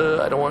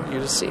 I don't want you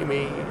to see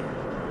me.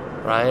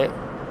 Right?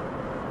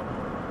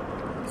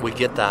 We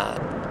get that.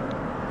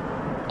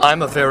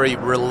 I'm a very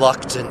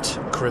reluctant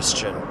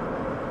Christian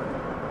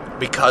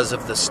because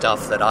of the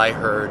stuff that I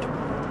heard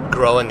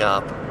growing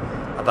up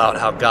about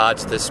how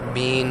God's this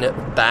mean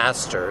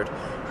bastard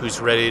who's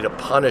ready to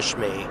punish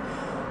me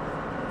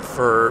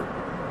for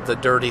the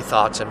dirty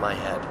thoughts in my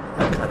head,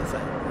 that kind of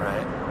thing,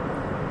 right?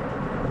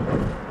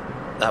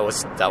 That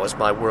was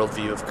my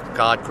worldview of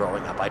God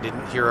growing up. I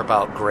didn't hear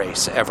about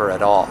grace ever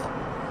at all.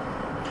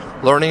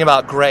 Learning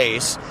about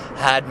grace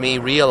had me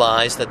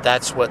realize that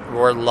that's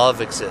where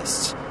love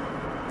exists.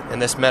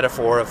 And this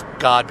metaphor of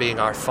God being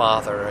our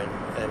Father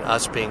and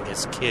us being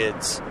His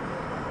kids.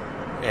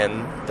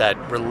 And that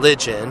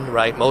religion,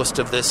 right, most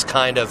of this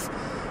kind of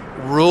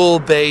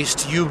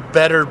rule-based, you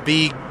better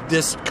be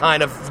this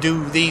kind of,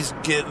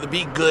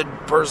 be good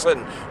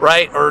person,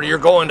 right? Or you're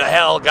going to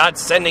hell,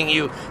 God's sending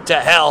you to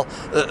hell.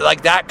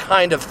 Like that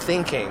kind of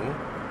thinking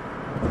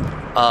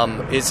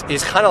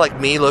is kind of like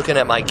me looking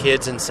at my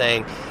kids and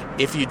saying,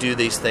 if you do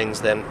these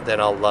things, then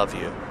I'll love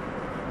you.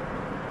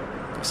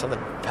 Something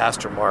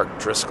Pastor Mark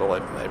Driscoll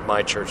at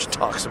my church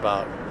talks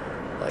about,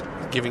 like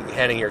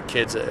handing your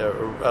kids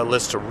a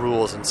list of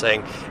rules and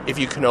saying, if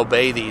you can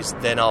obey these,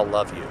 then I'll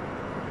love you.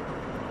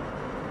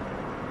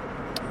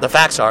 The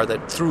facts are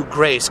that through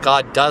grace,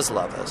 God does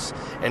love us.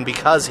 And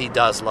because He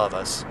does love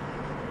us,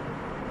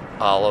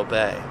 I'll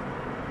obey.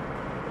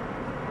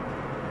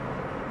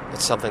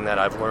 It's something that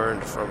I've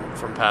learned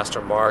from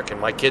Pastor Mark. And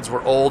my kids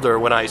were older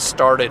when I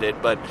started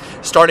it, but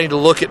starting to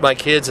look at my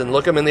kids and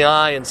look them in the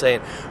eye and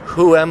saying,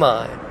 who am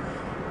I?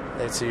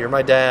 They'd say, you're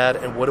my dad,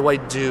 and what do I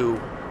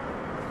do?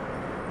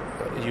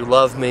 You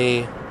love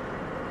me.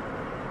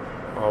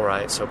 All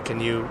right, so can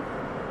you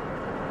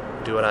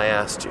do what I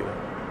asked you?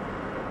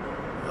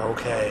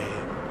 Okay,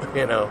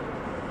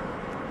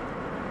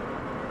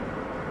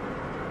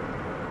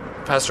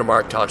 Pastor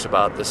Mark talks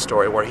about this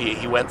story where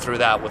he went through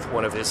that with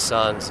one of his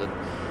sons, and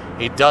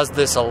he does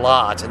this a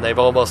lot, and they've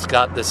almost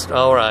got this,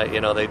 all right,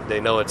 they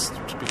know it's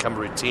become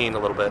routine a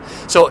little bit.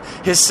 So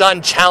his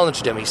son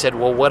challenged him. He said,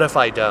 well, what if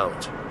I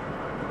don't?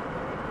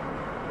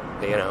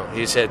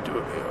 He said,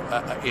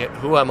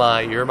 who am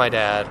I? You're my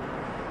dad.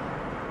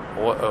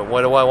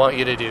 What do I want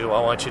you to do?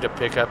 I want you to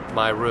pick up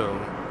my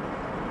room.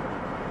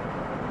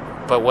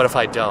 But what if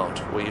I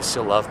don't? Will you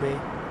still love me?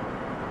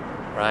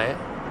 Right?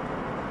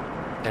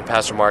 And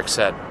Pastor Mark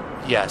said,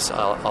 yes,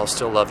 I'll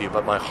still love you,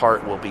 but my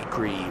heart will be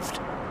grieved.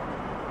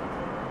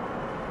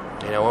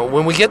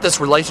 When we get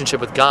this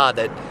relationship with God,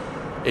 that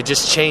it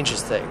just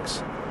changes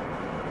things.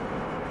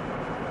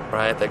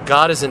 Right? That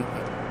God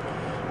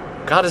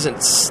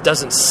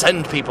doesn't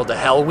send people to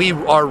hell. We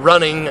are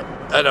running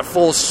at a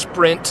full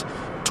sprint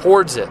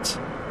towards it.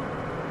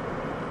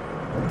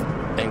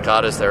 And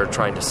God is there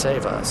trying to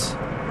save us.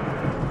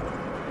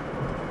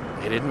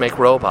 He didn't make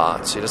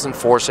robots. He doesn't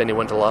force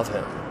anyone to love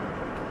Him.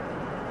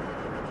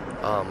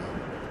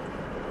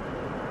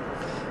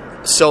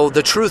 So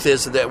the truth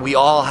is that we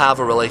all have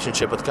a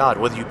relationship with God,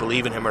 whether you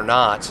believe in Him or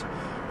not,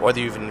 whether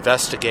you've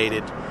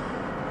investigated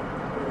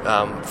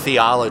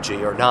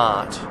theology or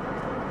not.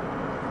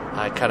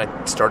 I kind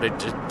of started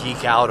to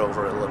geek out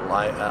over it a little.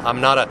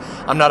 I'm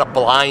not a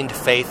blind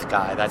faith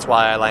guy. That's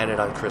why I landed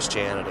on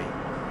Christianity.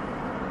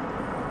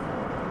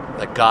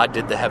 That God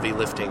did the heavy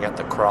lifting at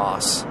the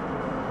cross.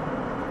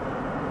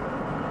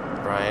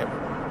 Right?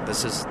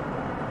 This is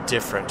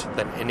different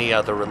than any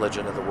other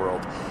religion in the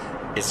world.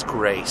 It's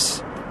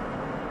grace.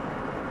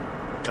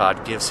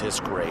 God gives His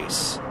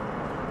grace.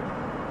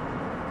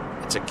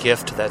 It's a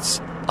gift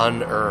that's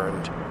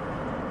unearned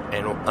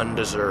and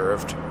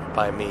undeserved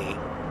by me.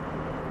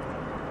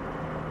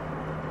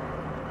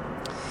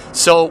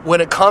 So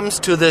when it comes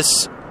to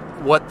this,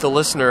 what the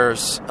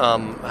listeners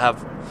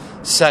have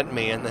sent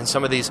me, and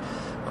some of these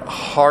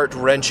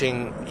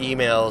heart-wrenching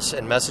emails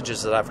and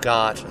messages that I've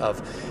got of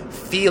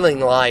feeling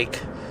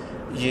like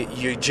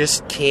you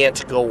just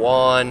can't go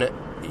on,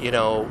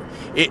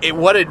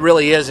 what it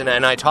really is, and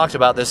I talked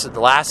about this in the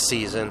last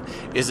season,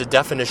 is a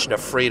definition of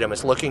freedom.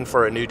 It's looking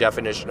for a new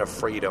definition of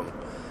freedom.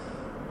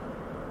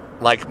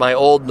 Like my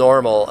old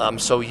normal, I'm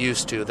so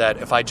used to that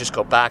if I just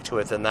go back to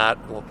it, then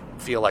that will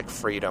feel like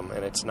freedom,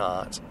 and it's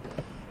not.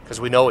 Because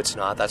we know it's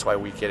not. That's why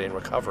we get in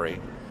recovery.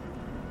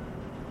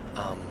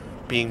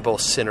 Being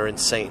both sinner and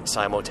saint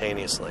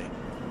simultaneously.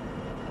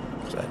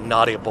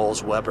 Nadia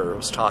Bowles-Weber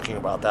was talking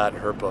about that in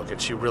her book,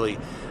 and she really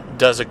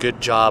does a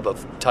good job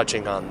of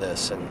touching on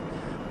this and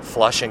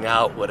flushing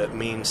out what it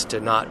means to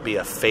not be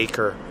a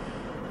faker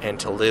and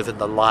to live in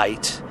the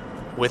light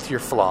with your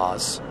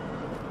flaws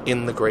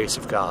in the grace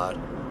of God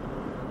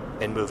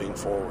and moving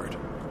forward.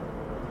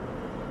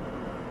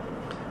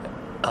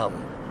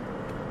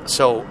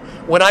 So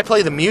when I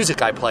play the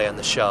music I play on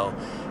the show,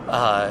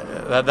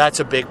 that's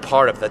a big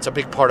part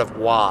of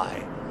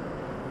why.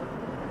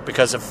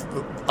 Because if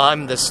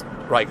I'm this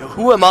right?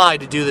 Who am I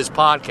to do this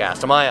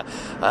podcast? Am I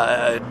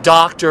a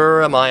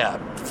doctor? Am I a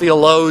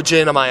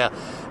theologian? Am I a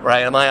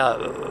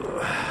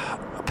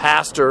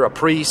pastor, a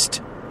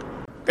priest?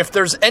 If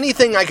there's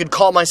anything I could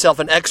call myself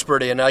an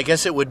expert in, I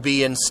guess it would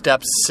be in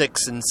steps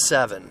 6 and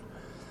 7.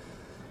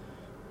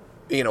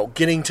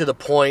 Getting to the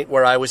point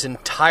where I was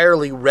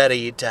entirely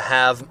ready to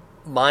have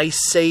my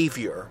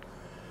Savior,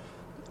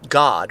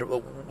 God,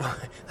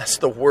 that's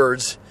the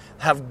words,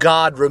 have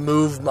God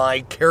remove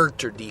my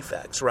character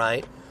defects,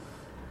 right?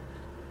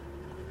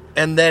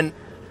 And then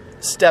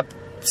step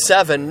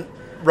 7,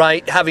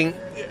 right,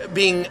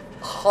 being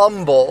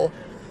humbly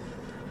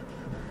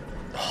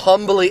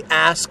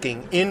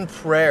asking in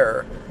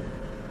prayer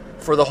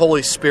for the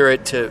Holy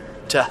Spirit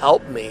to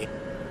help me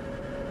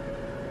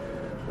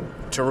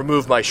to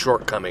remove my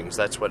shortcomings.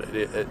 That's what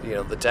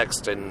the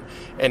text in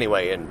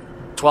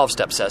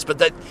 12-step says.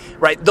 But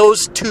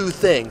those two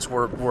things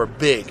were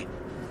big.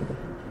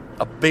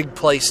 A big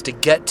place to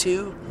get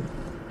to,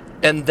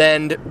 and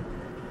then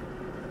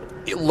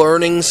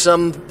learning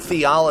some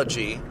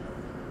theology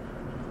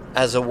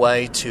as a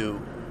way to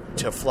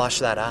flush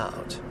that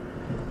out.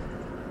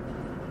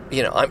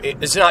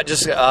 It's not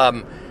just I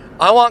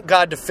want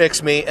God to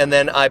fix me, and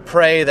then I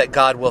pray that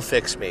God will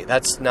fix me.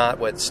 That's not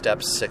what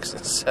steps 6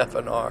 and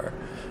 7 are.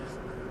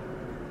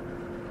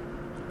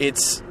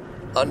 It's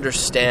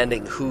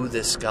understanding who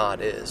this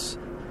God is.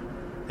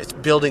 It's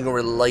building a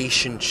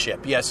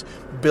relationship. Yes,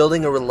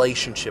 building a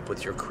relationship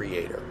with your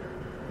Creator.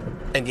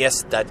 And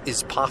yes, that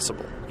is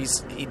possible.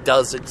 He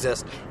does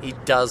exist. He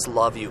does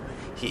love you.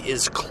 He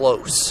is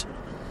close.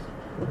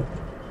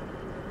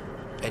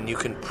 And you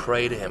can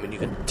pray to Him, and you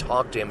can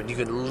talk to Him, and you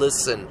can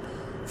listen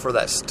for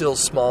that still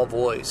small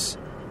voice.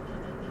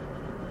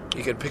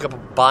 You can pick up a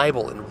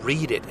Bible and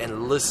read it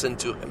and listen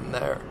to Him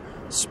there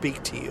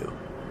speak to you.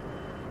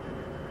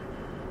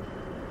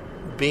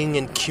 Being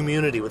in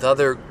community with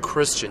other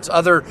Christians,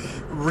 other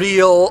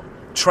real,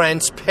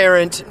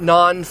 transparent,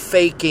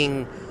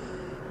 non-faking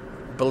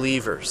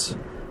believers.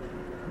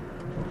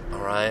 All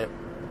right?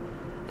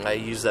 I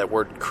use that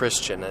word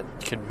Christian. It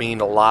can mean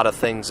a lot of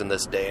things in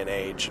this day and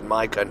age, in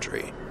my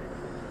country.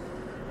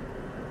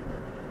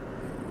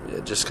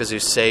 Just because you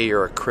say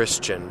you're a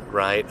Christian,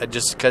 right?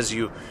 Just because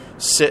you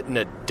sit in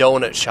a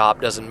donut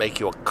shop doesn't make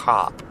you a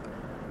cop.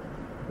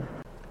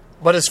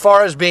 But as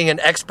far as being an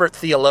expert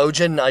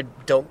theologian, I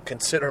don't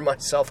consider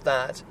myself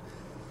that.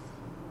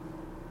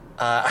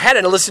 I had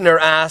a listener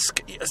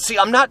ask, see,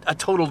 I'm not a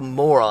total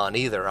moron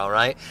either, all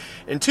right?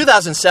 In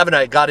 2007,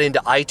 I got into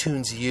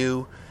iTunes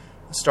U,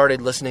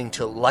 started listening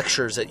to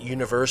lectures at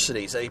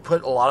universities. They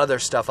put a lot of their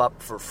stuff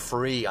up for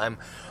free. I'm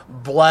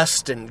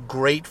blessed and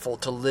grateful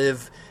to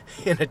live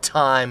in a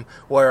time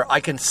where I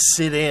can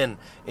sit in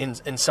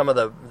some of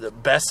the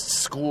best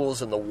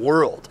schools in the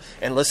world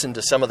and listen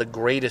to some of the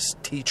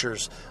greatest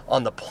teachers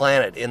on the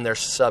planet in their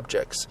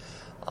subjects.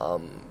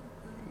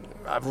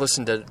 I've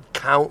listened to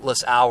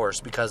countless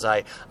hours because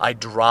I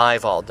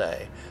drive all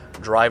day,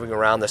 driving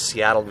around the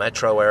Seattle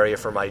metro area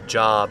for my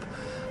job.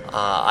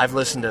 I've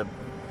listened to,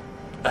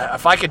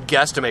 if I could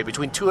guesstimate,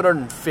 between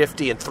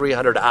 250 and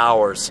 300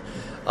 hours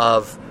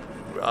of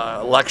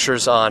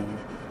lectures on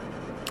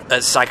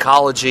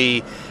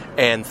psychology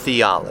and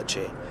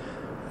theology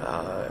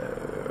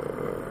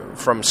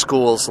from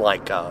schools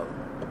like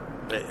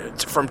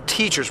from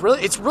teachers.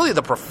 Really, it's really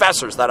the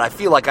professors that I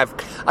feel like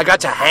I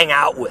got to hang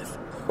out with,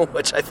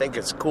 which I think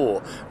is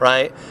cool,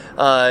 right?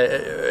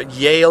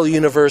 Yale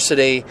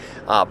University,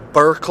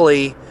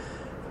 Berkeley,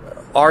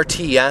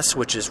 RTS,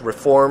 which is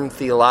Reformed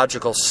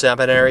Theological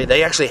Seminary.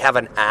 They actually have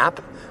an app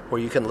where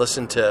you can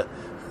listen to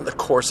the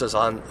courses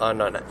on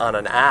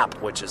an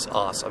app, which is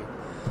awesome.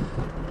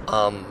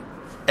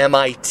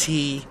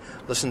 MIT,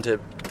 listen to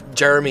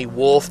Jeremy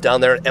Wolf down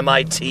there at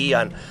MIT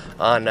on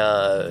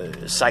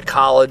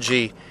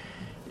psychology.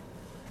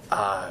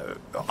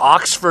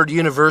 Oxford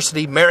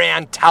University,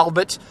 Marianne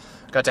Talbot.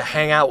 Got to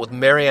hang out with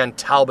Marianne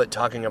Talbot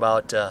talking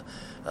about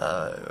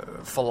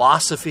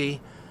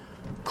philosophy,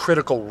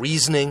 critical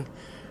reasoning,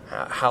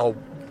 how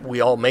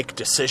we all make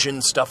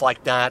decisions, stuff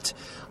like that.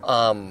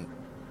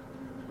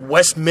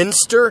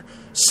 Westminster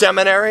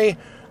Seminary.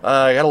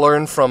 I got to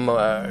learn from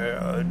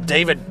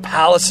David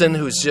Pallison,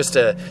 who's just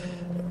I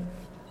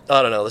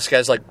don't know, this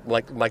guy's like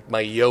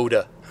my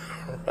Yoda,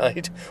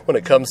 right? When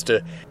it comes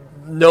to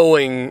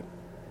knowing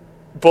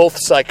both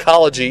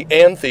psychology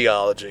and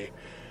theology.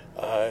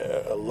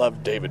 I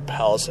love David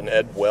Pallison,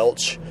 Ed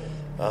Welch.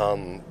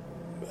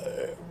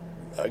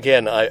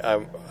 Again,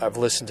 I've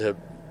listened to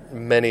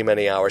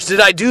many hours.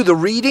 Did I do the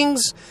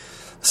readings?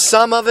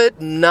 Some of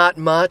it, not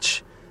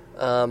much.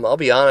 I'll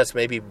be honest,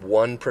 maybe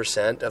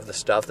 1% of the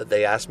stuff that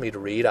they asked me to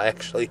read, I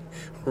actually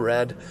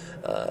read.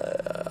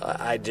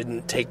 I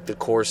didn't take the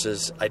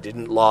courses. I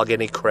didn't log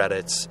any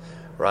credits,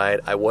 right?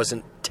 I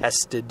wasn't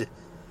tested.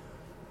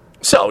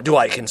 So, do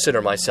I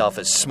consider myself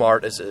as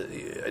smart as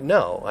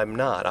no, I'm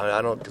not.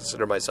 I don't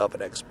consider myself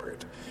an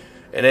expert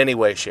in any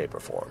way, shape, or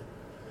form.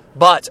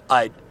 But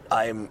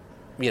I'm,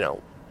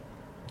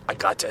 I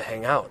got to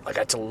hang out. I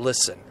got to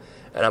listen.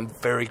 And I'm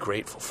very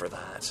grateful for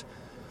that.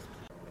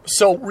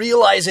 So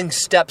realizing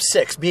step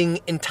 6, being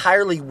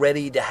entirely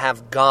ready to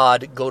have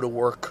God go to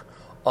work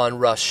on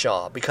Russ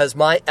Shaw, because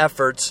my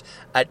efforts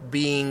at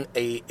being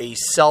a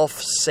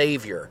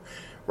self-savior,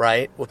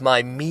 right, with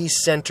my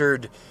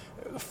me-centered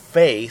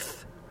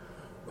faith,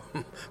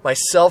 my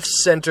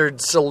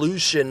self-centered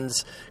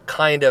solutions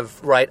kind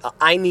of, right,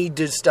 I need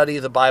to study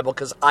the Bible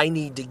because I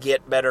need to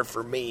get better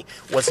for me,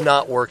 was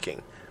not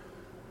working.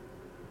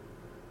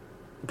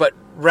 But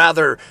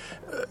rather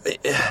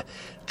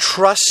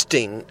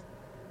trusting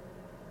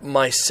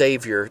my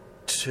Savior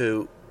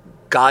to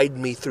guide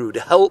me through, to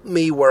help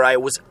me where I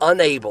was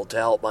unable to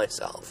help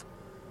myself,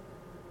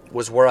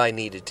 was where I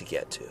needed to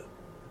get to.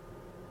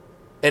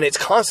 And it's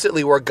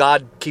constantly where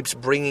God keeps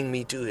bringing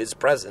me to His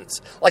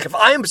presence. Like if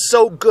I am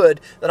so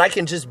good that I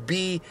can just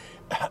be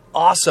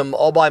awesome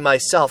all by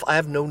myself, I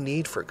have no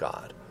need for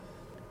God.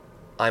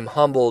 I'm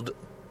humbled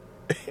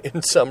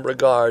in some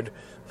regard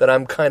that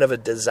I'm kind of a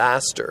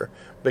disaster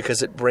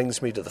because it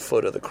brings me to the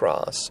foot of the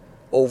cross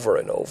over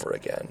and over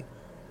again.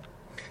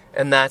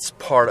 And that's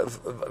part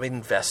of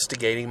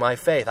investigating my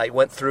faith. I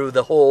went through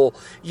the whole,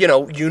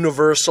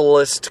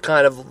 universalist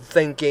kind of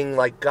thinking,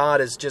 like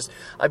God is just,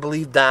 I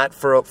believed that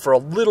for a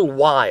little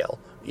while,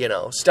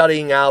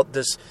 studying out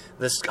this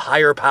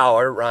higher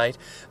power, right?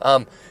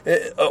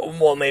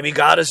 Well, maybe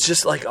God is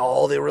just like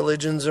all the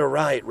religions are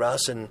right,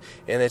 Russ, and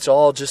it's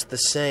all just the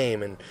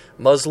same, and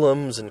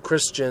Muslims and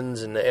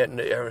Christians and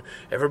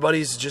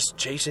everybody's just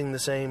chasing the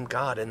same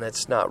God, and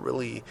that's not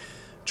really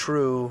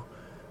true.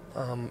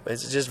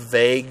 It's just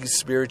vague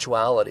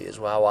spirituality is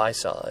how I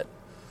saw it.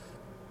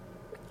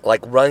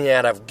 Like running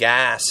out of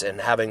gas and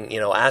having,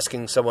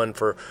 asking someone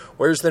for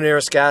where's the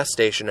nearest gas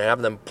station and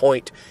having them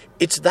point,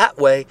 it's that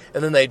way,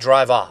 and then they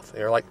drive off. And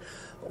you're like,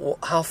 well,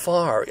 how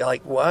far? You're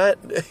like,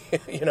 what?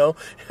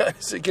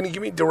 Can you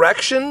give me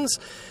directions?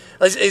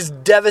 It's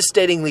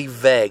devastatingly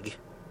vague.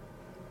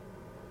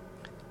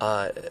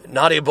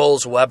 Nadia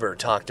Bowles-Weber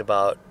talked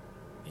about,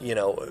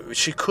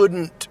 she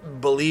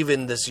couldn't believe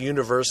in this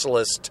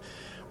universalist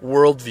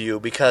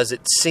worldview because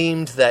it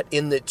seemed that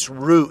in its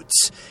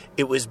roots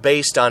it was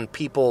based on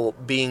people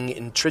being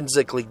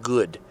intrinsically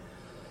good,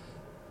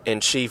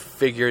 and she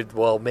figured,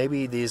 well,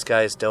 maybe these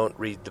guys don't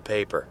read the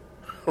paper.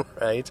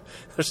 Right?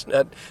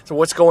 So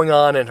what's going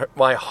on in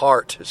my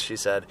heart, she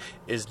said,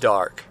 is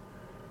dark.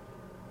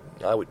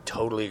 I would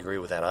totally agree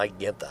with that. I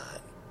get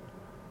that.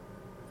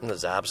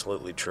 That's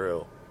absolutely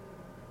true.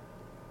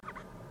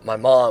 My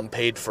mom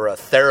paid for a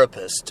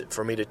therapist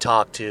for me to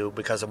talk to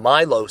because of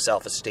my low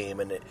self-esteem,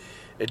 and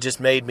it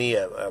just made me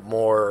a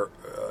more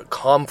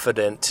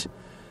confident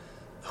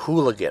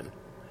hooligan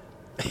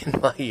in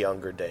my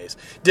younger days.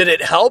 Did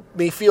it help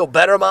me feel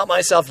better about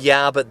myself?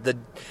 Yeah, but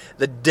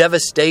the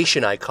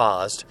devastation I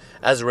caused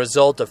as a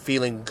result of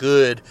feeling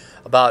good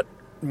about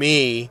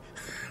me,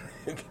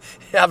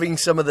 having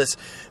some of this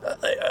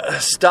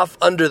stuff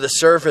under the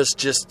surface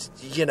just,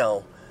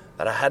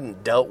 that I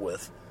hadn't dealt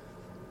with.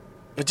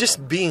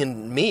 Just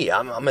being me.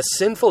 I'm a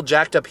sinful,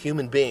 jacked up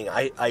human being.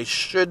 I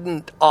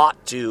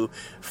ought to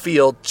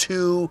feel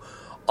too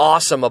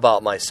awesome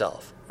about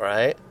myself,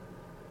 right?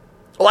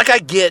 Like, I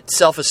get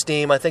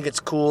self-esteem. I think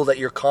it's cool that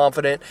you're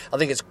confident. I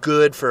think it's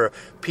good for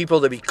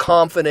people to be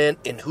confident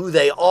in who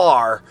they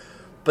are,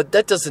 but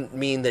that doesn't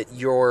mean that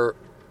you're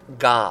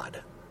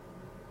God.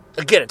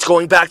 Again, it's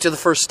going back to the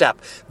first step.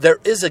 There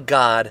is a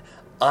God.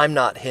 I'm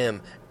not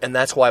Him, and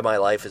that's why my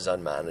life is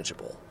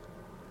unmanageable.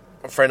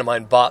 A friend of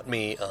mine bought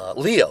me,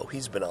 Leo,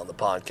 he's been on the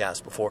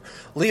podcast before.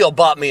 Leo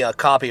bought me a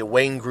copy of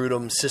Wayne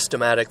Grudem's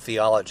Systematic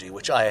Theology,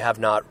 which I have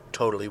not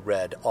totally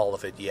read all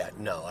of it yet.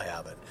 No, I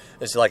haven't.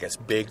 It's like a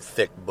big,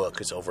 thick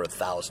book. It's over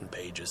 1,000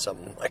 pages,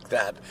 something like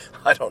that.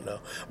 I don't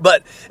know.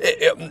 But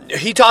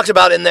he talks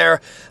about in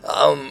there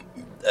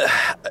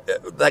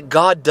that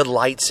God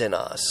delights in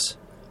us.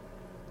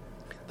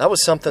 That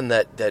was something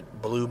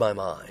that blew my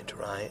mind,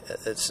 right?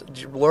 It's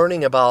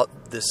learning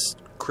about this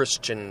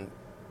Christian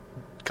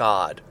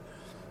God.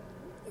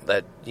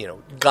 That,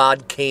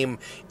 God came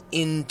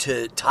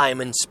into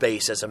time and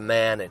space as a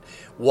man and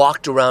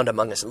walked around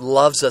among us,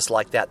 loves us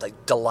like that,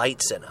 like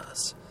delights in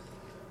us.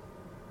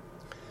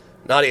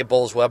 Nadia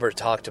Bowles-Weber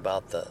talked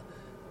about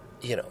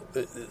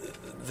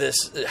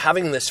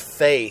having this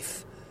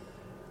faith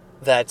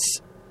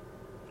that's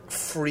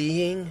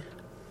freeing,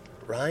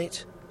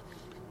 right?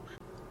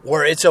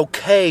 Where it's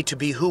okay to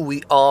be who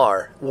we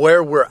are,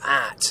 where we're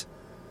at,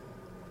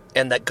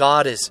 and that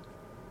God is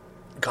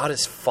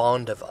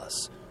fond of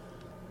us.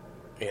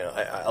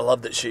 I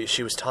love that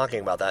she was talking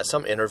about that.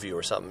 Some interview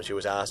or something, she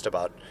was asked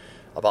about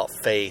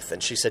faith,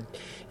 and she said,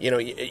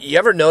 you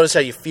ever notice how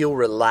you feel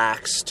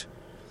relaxed?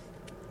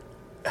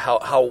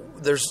 How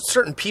there's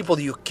certain people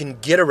you can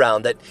get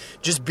around that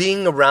just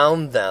being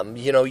around them,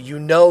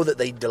 that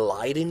they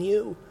delight in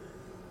you.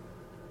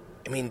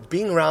 I mean,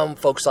 being around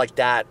folks like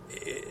that,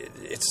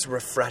 it's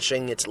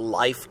refreshing, it's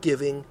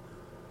life-giving.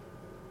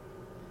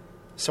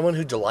 Someone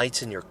who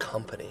delights in your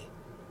company,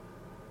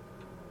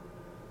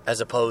 as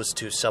opposed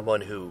to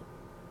someone who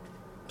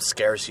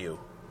scares you,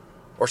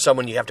 or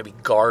someone you have to be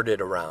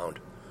guarded around,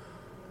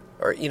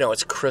 Or,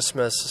 it's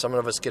Christmas. Some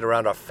of us get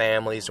around our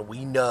families, and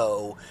we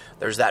know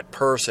there's that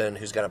person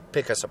who's going to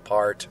pick us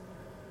apart,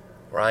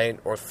 right?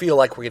 Or feel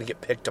like we're going to get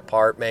picked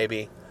apart,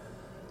 maybe.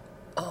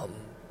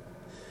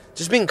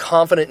 Just being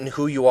confident in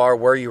who you are,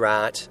 where you're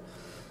at.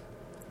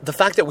 The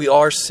fact that we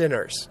are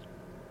sinners.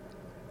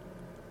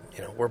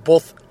 We're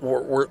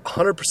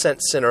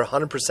 100% sinner,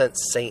 100%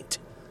 saint.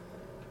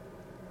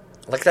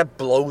 Like, that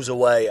blows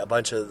away a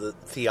bunch of the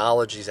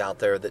theologies out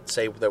there that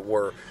say that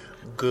we're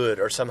good,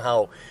 or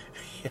somehow,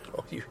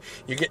 you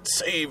get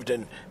saved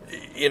and,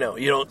 you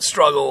don't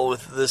struggle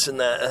with this and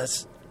that.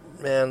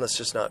 That's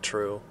just not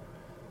true.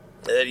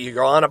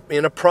 You're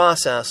in a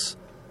process.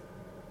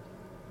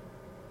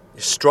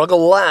 You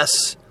struggle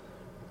less.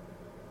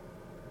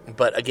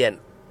 But again,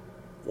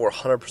 we're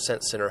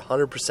 100% sinner,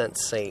 100%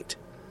 saint.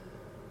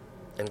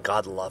 And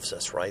God loves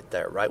us right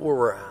there, right where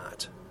we're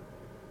at.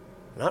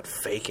 Not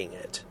faking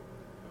it.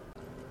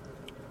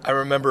 I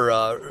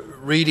remember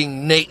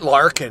reading Nate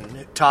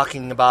Larkin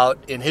talking about,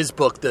 in his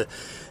book, the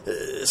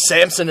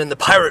Samson and the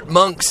Pirate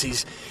Monks.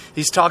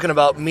 He's talking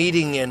about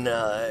meeting in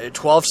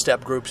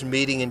 12-step groups,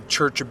 meeting in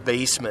church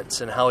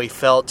basements, and how he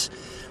felt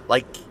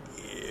like,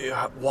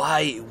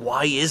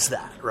 why is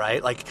that,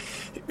 right? Like,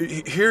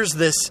 here's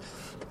this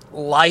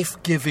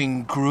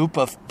life-giving group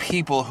of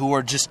people who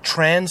are just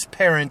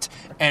transparent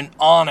and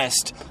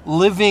honest,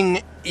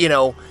 living,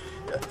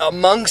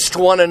 amongst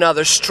one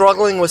another,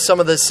 struggling with some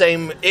of the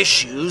same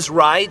issues,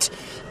 right?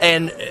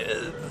 And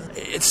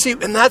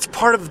and that's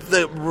part of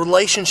the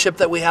relationship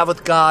that we have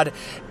with God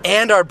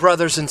and our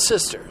brothers and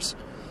sisters.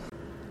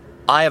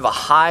 I have a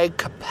high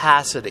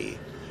capacity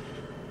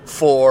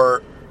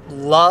for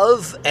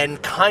love and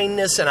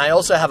kindness, and I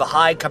also have a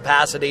high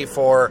capacity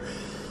for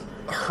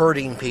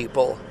hurting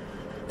people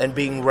and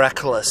being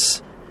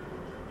reckless.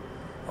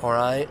 All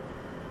right?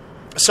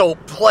 So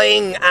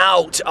playing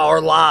out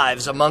our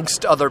lives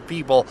amongst other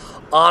people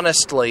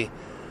honestly,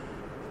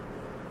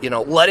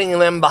 letting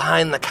them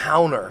behind the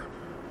counter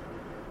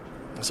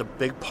is a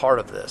big part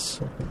of this.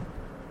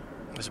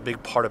 It's a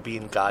big part of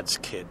being God's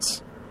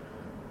kids.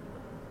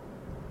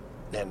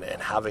 And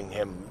having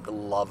Him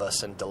love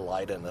us and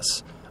delight in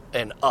us.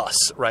 And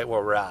us, right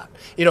where we're at.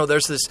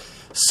 There's this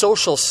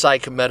social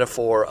psych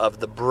metaphor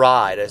of the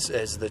bride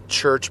as the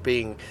church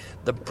being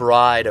the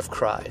bride of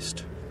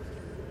Christ.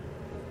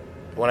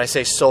 When I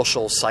say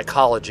social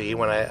psychology,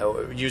 when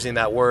I using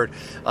that word,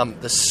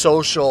 the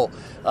social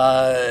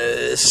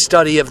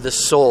study of the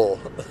soul,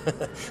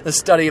 the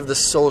study of the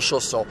social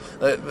soul.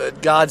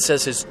 God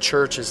says His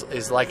church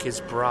is like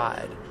His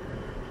bride.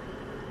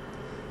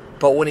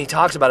 But when He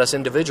talks about us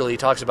individually, He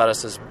talks about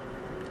us as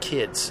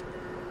kids.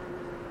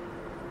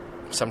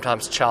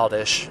 Sometimes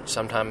childish,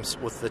 sometimes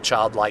with the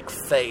childlike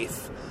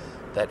faith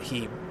that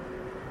He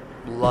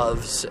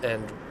loves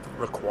and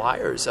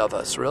requires of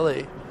us,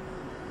 really.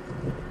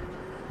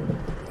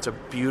 It's a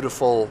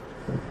beautiful,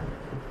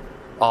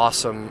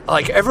 awesome...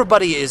 Like,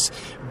 everybody is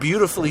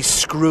beautifully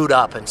screwed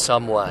up in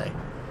some way.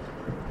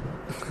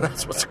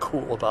 That's what's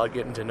cool about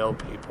getting to know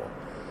people.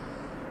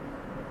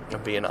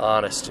 And being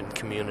honest in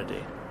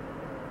community.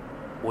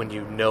 When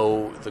you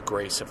know the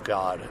grace of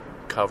God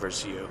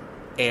covers you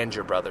and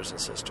your brothers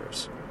and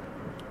sisters.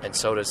 And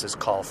so does His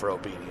call for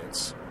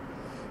obedience.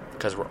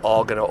 Because we're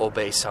all going to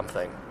obey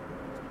something.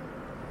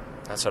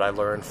 That's what I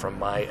learned from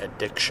my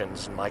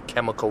addictions and my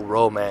chemical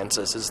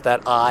romances, is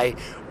that I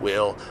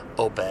will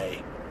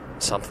obey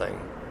something.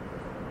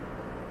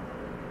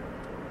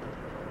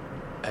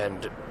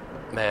 And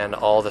man,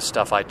 all the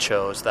stuff I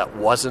chose that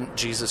wasn't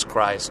Jesus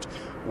Christ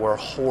were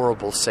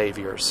horrible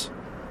saviors.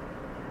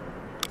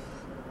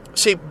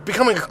 See,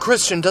 becoming a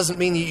Christian doesn't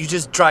mean you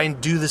just try and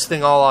do this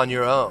thing all on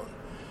your own.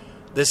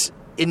 This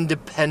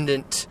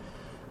independent,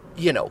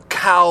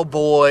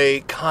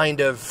 cowboy kind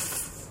of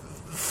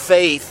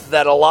faith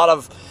that a lot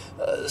of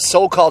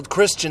so-called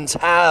Christians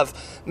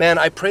have. Man,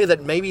 I pray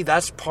that maybe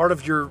that's part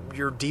of your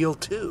deal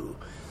too.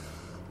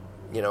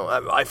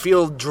 I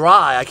feel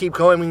dry. I keep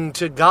going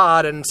to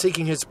God and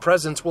seeking His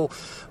presence. Well,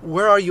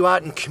 where are you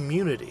at in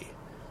community?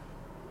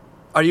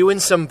 Are you in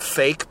some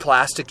fake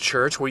plastic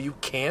church where you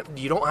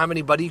don't have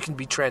anybody you can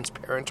be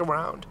transparent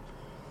around?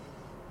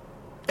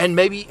 And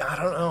maybe, I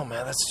don't know,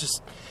 man, that's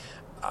just,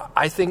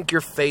 I think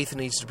your faith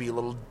needs to be a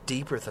little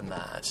deeper than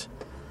that.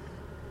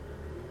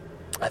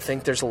 I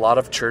think there's a lot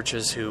of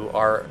churches who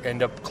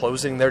end up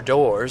closing their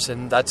doors,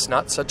 and that's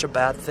not such a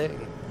bad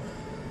thing.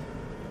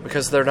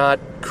 Because they're not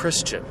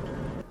Christian.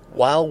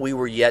 While we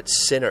were yet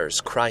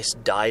sinners,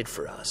 Christ died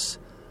for us.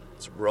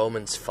 It's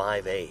Romans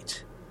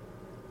 5:8.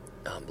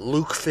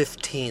 Luke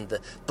 15,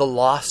 the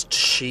lost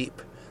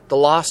sheep, the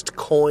lost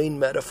coin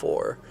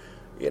metaphor.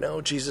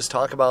 Jesus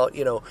talk about,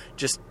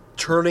 just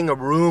turning a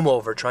room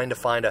over trying to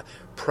find a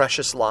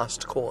precious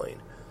lost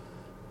coin.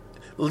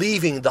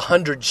 Leaving the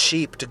 100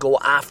 sheep to go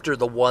after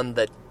the one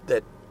that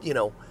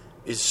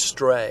is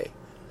stray.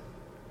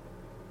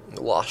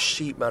 The lost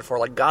sheep metaphor,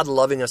 like God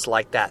loving us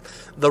like that.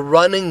 The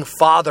running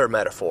father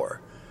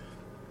metaphor.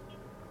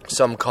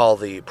 Some call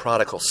the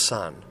prodigal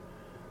son.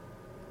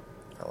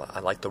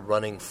 I like the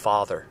running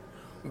father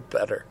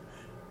better.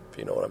 if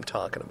you know what I'm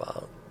talking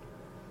about.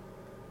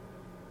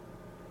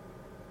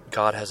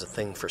 God has a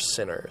thing for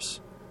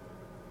sinners.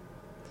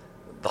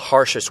 The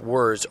harshest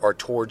words are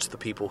towards the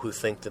people who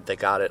think that they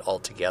got it all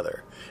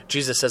together.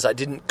 Jesus says, I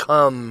didn't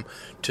come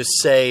to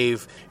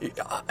save.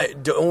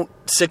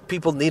 Sick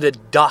people need a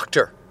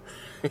doctor,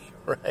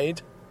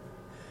 right?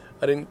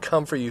 I didn't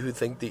come for you who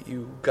think that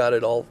you got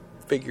it all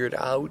figured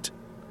out.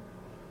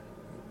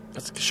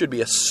 It should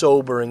be a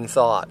sobering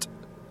thought.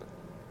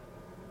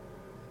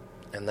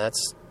 And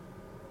that's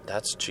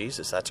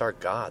Jesus. That's our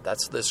God.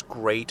 That's this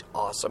great,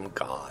 awesome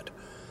God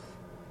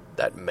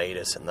that made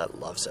us and that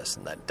loves us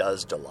and that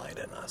does delight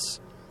in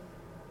us.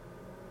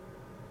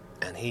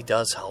 And he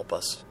does help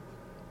us.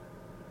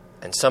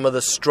 And some of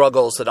the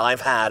struggles that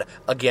I've had,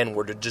 again,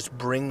 were to just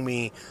bring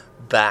me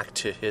back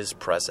to his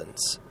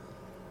presence.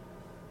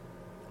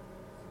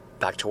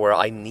 Back to where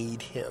I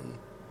need him.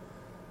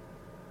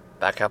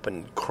 Back up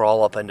and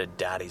crawl up into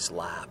Daddy's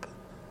lap.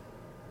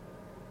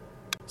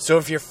 So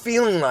if you're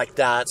feeling like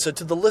that, so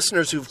to the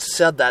listeners who've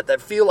said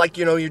that feel like,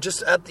 you're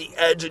just at the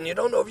edge and you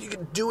don't know if you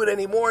can do it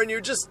anymore and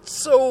you're just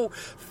so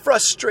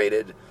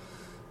frustrated.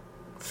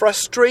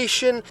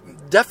 Frustration,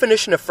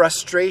 definition of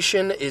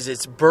frustration is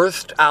it's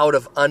birthed out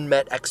of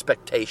unmet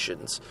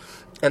expectations.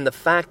 And the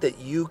fact that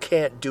you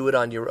can't do it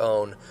on your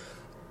own.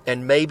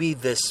 And maybe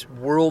this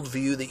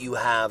worldview that you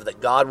have,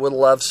 that God would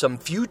love some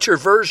future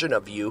version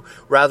of you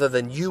rather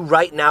than you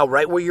right now,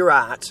 right where you're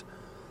at.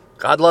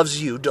 God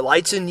loves you,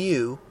 delights in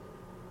you.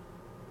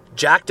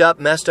 Jacked up,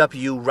 messed up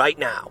you right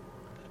now.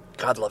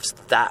 God loves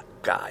that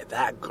guy,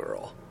 that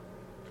girl.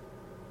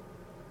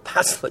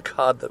 That's the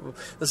God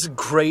this is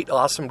great,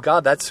 awesome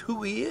God. That's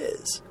who he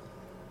is.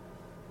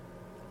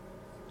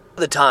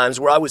 The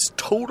times where I was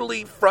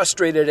totally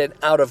frustrated and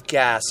out of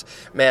gas,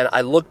 man,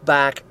 I look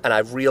back and I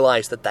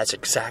realized that that's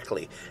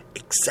exactly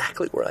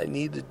where I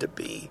needed to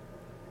be.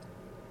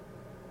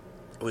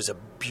 It was a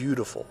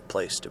beautiful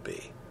place to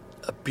be.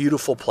 A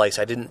beautiful place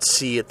I didn't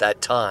see at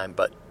that time,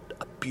 but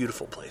a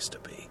beautiful place to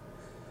be.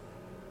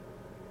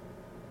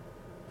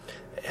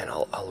 And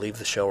I'll leave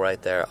the show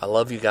right there. I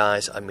love you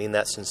guys. I mean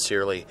that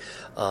sincerely.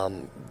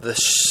 The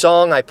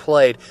song I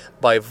played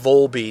by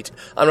Volbeat,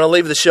 I'm going to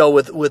leave the show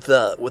with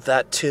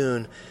that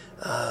tune.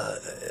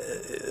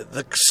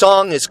 The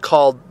song is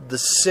called "The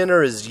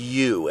Sinner Is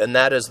You," and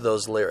that is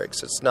those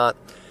lyrics. It's not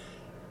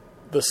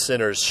the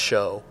sinner's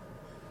show,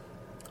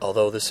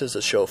 although this is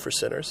a show for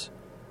sinners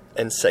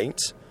and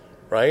saints,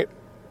 right?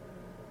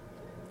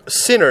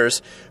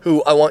 Sinners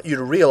who I want you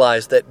to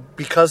realize that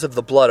because of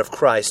the blood of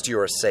Christ,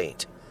 you're a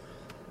saint.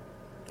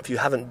 If you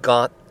haven't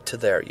got to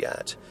there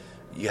yet,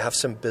 you have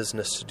some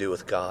business to do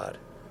with God.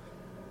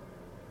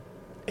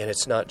 And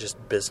it's not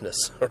just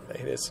business,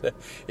 right?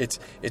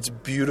 It's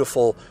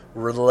beautiful,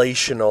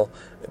 relational,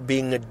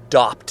 being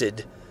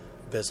adopted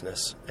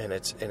business. And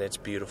it's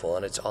beautiful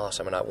and it's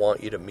awesome. And I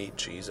want you to meet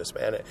Jesus,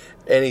 man.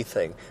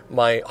 Anything,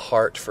 my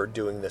heart for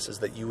doing this is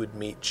that you would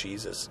meet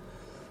Jesus.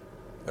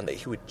 And that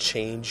he would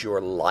change your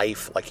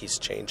life like he's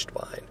changed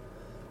mine.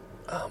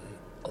 I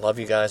love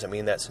you guys. I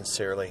mean that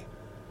sincerely.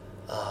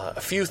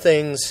 A few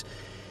things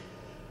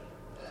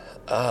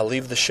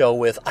leave the show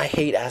with. I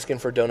hate asking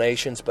for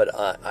donations, but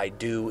I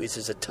do. This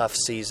is a tough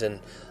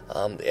season.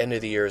 The end of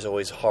the year is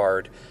always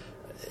hard.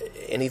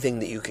 Anything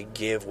that you could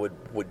give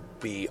would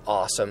be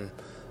awesome.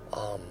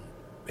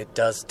 It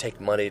does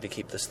take money to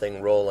keep this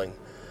thing rolling.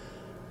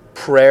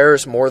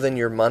 Prayers more than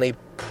your money.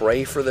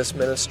 Pray for this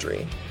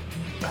ministry.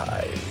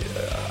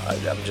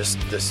 I'm just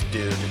this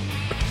dude,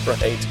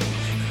 right,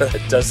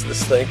 that does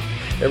this thing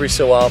every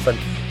so often,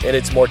 and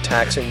it's more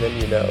taxing than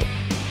you know,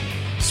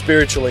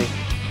 spiritually,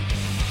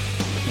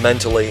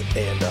 mentally,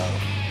 and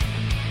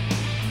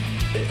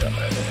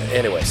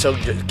anyway, so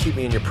keep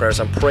me in your prayers.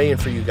 I'm praying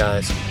for you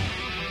guys.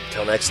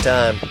 Till next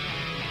time,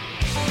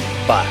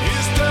 bye.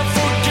 Is there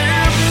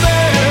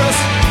forgiveness?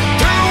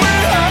 Do we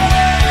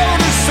all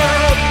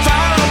deserve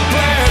our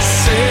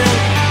blessing?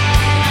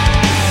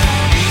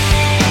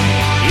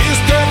 Is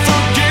there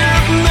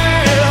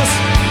forgiveness?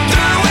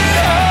 Do we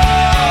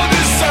all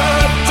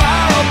deserve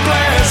our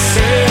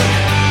blessing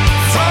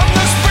from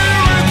the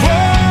Spirit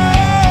world?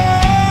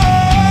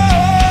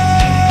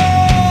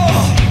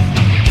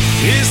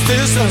 Is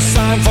this a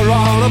sign for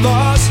all of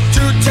us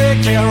to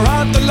take care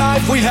of the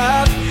life we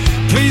have?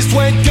 Please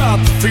wake up,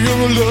 feel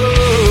the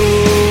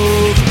love.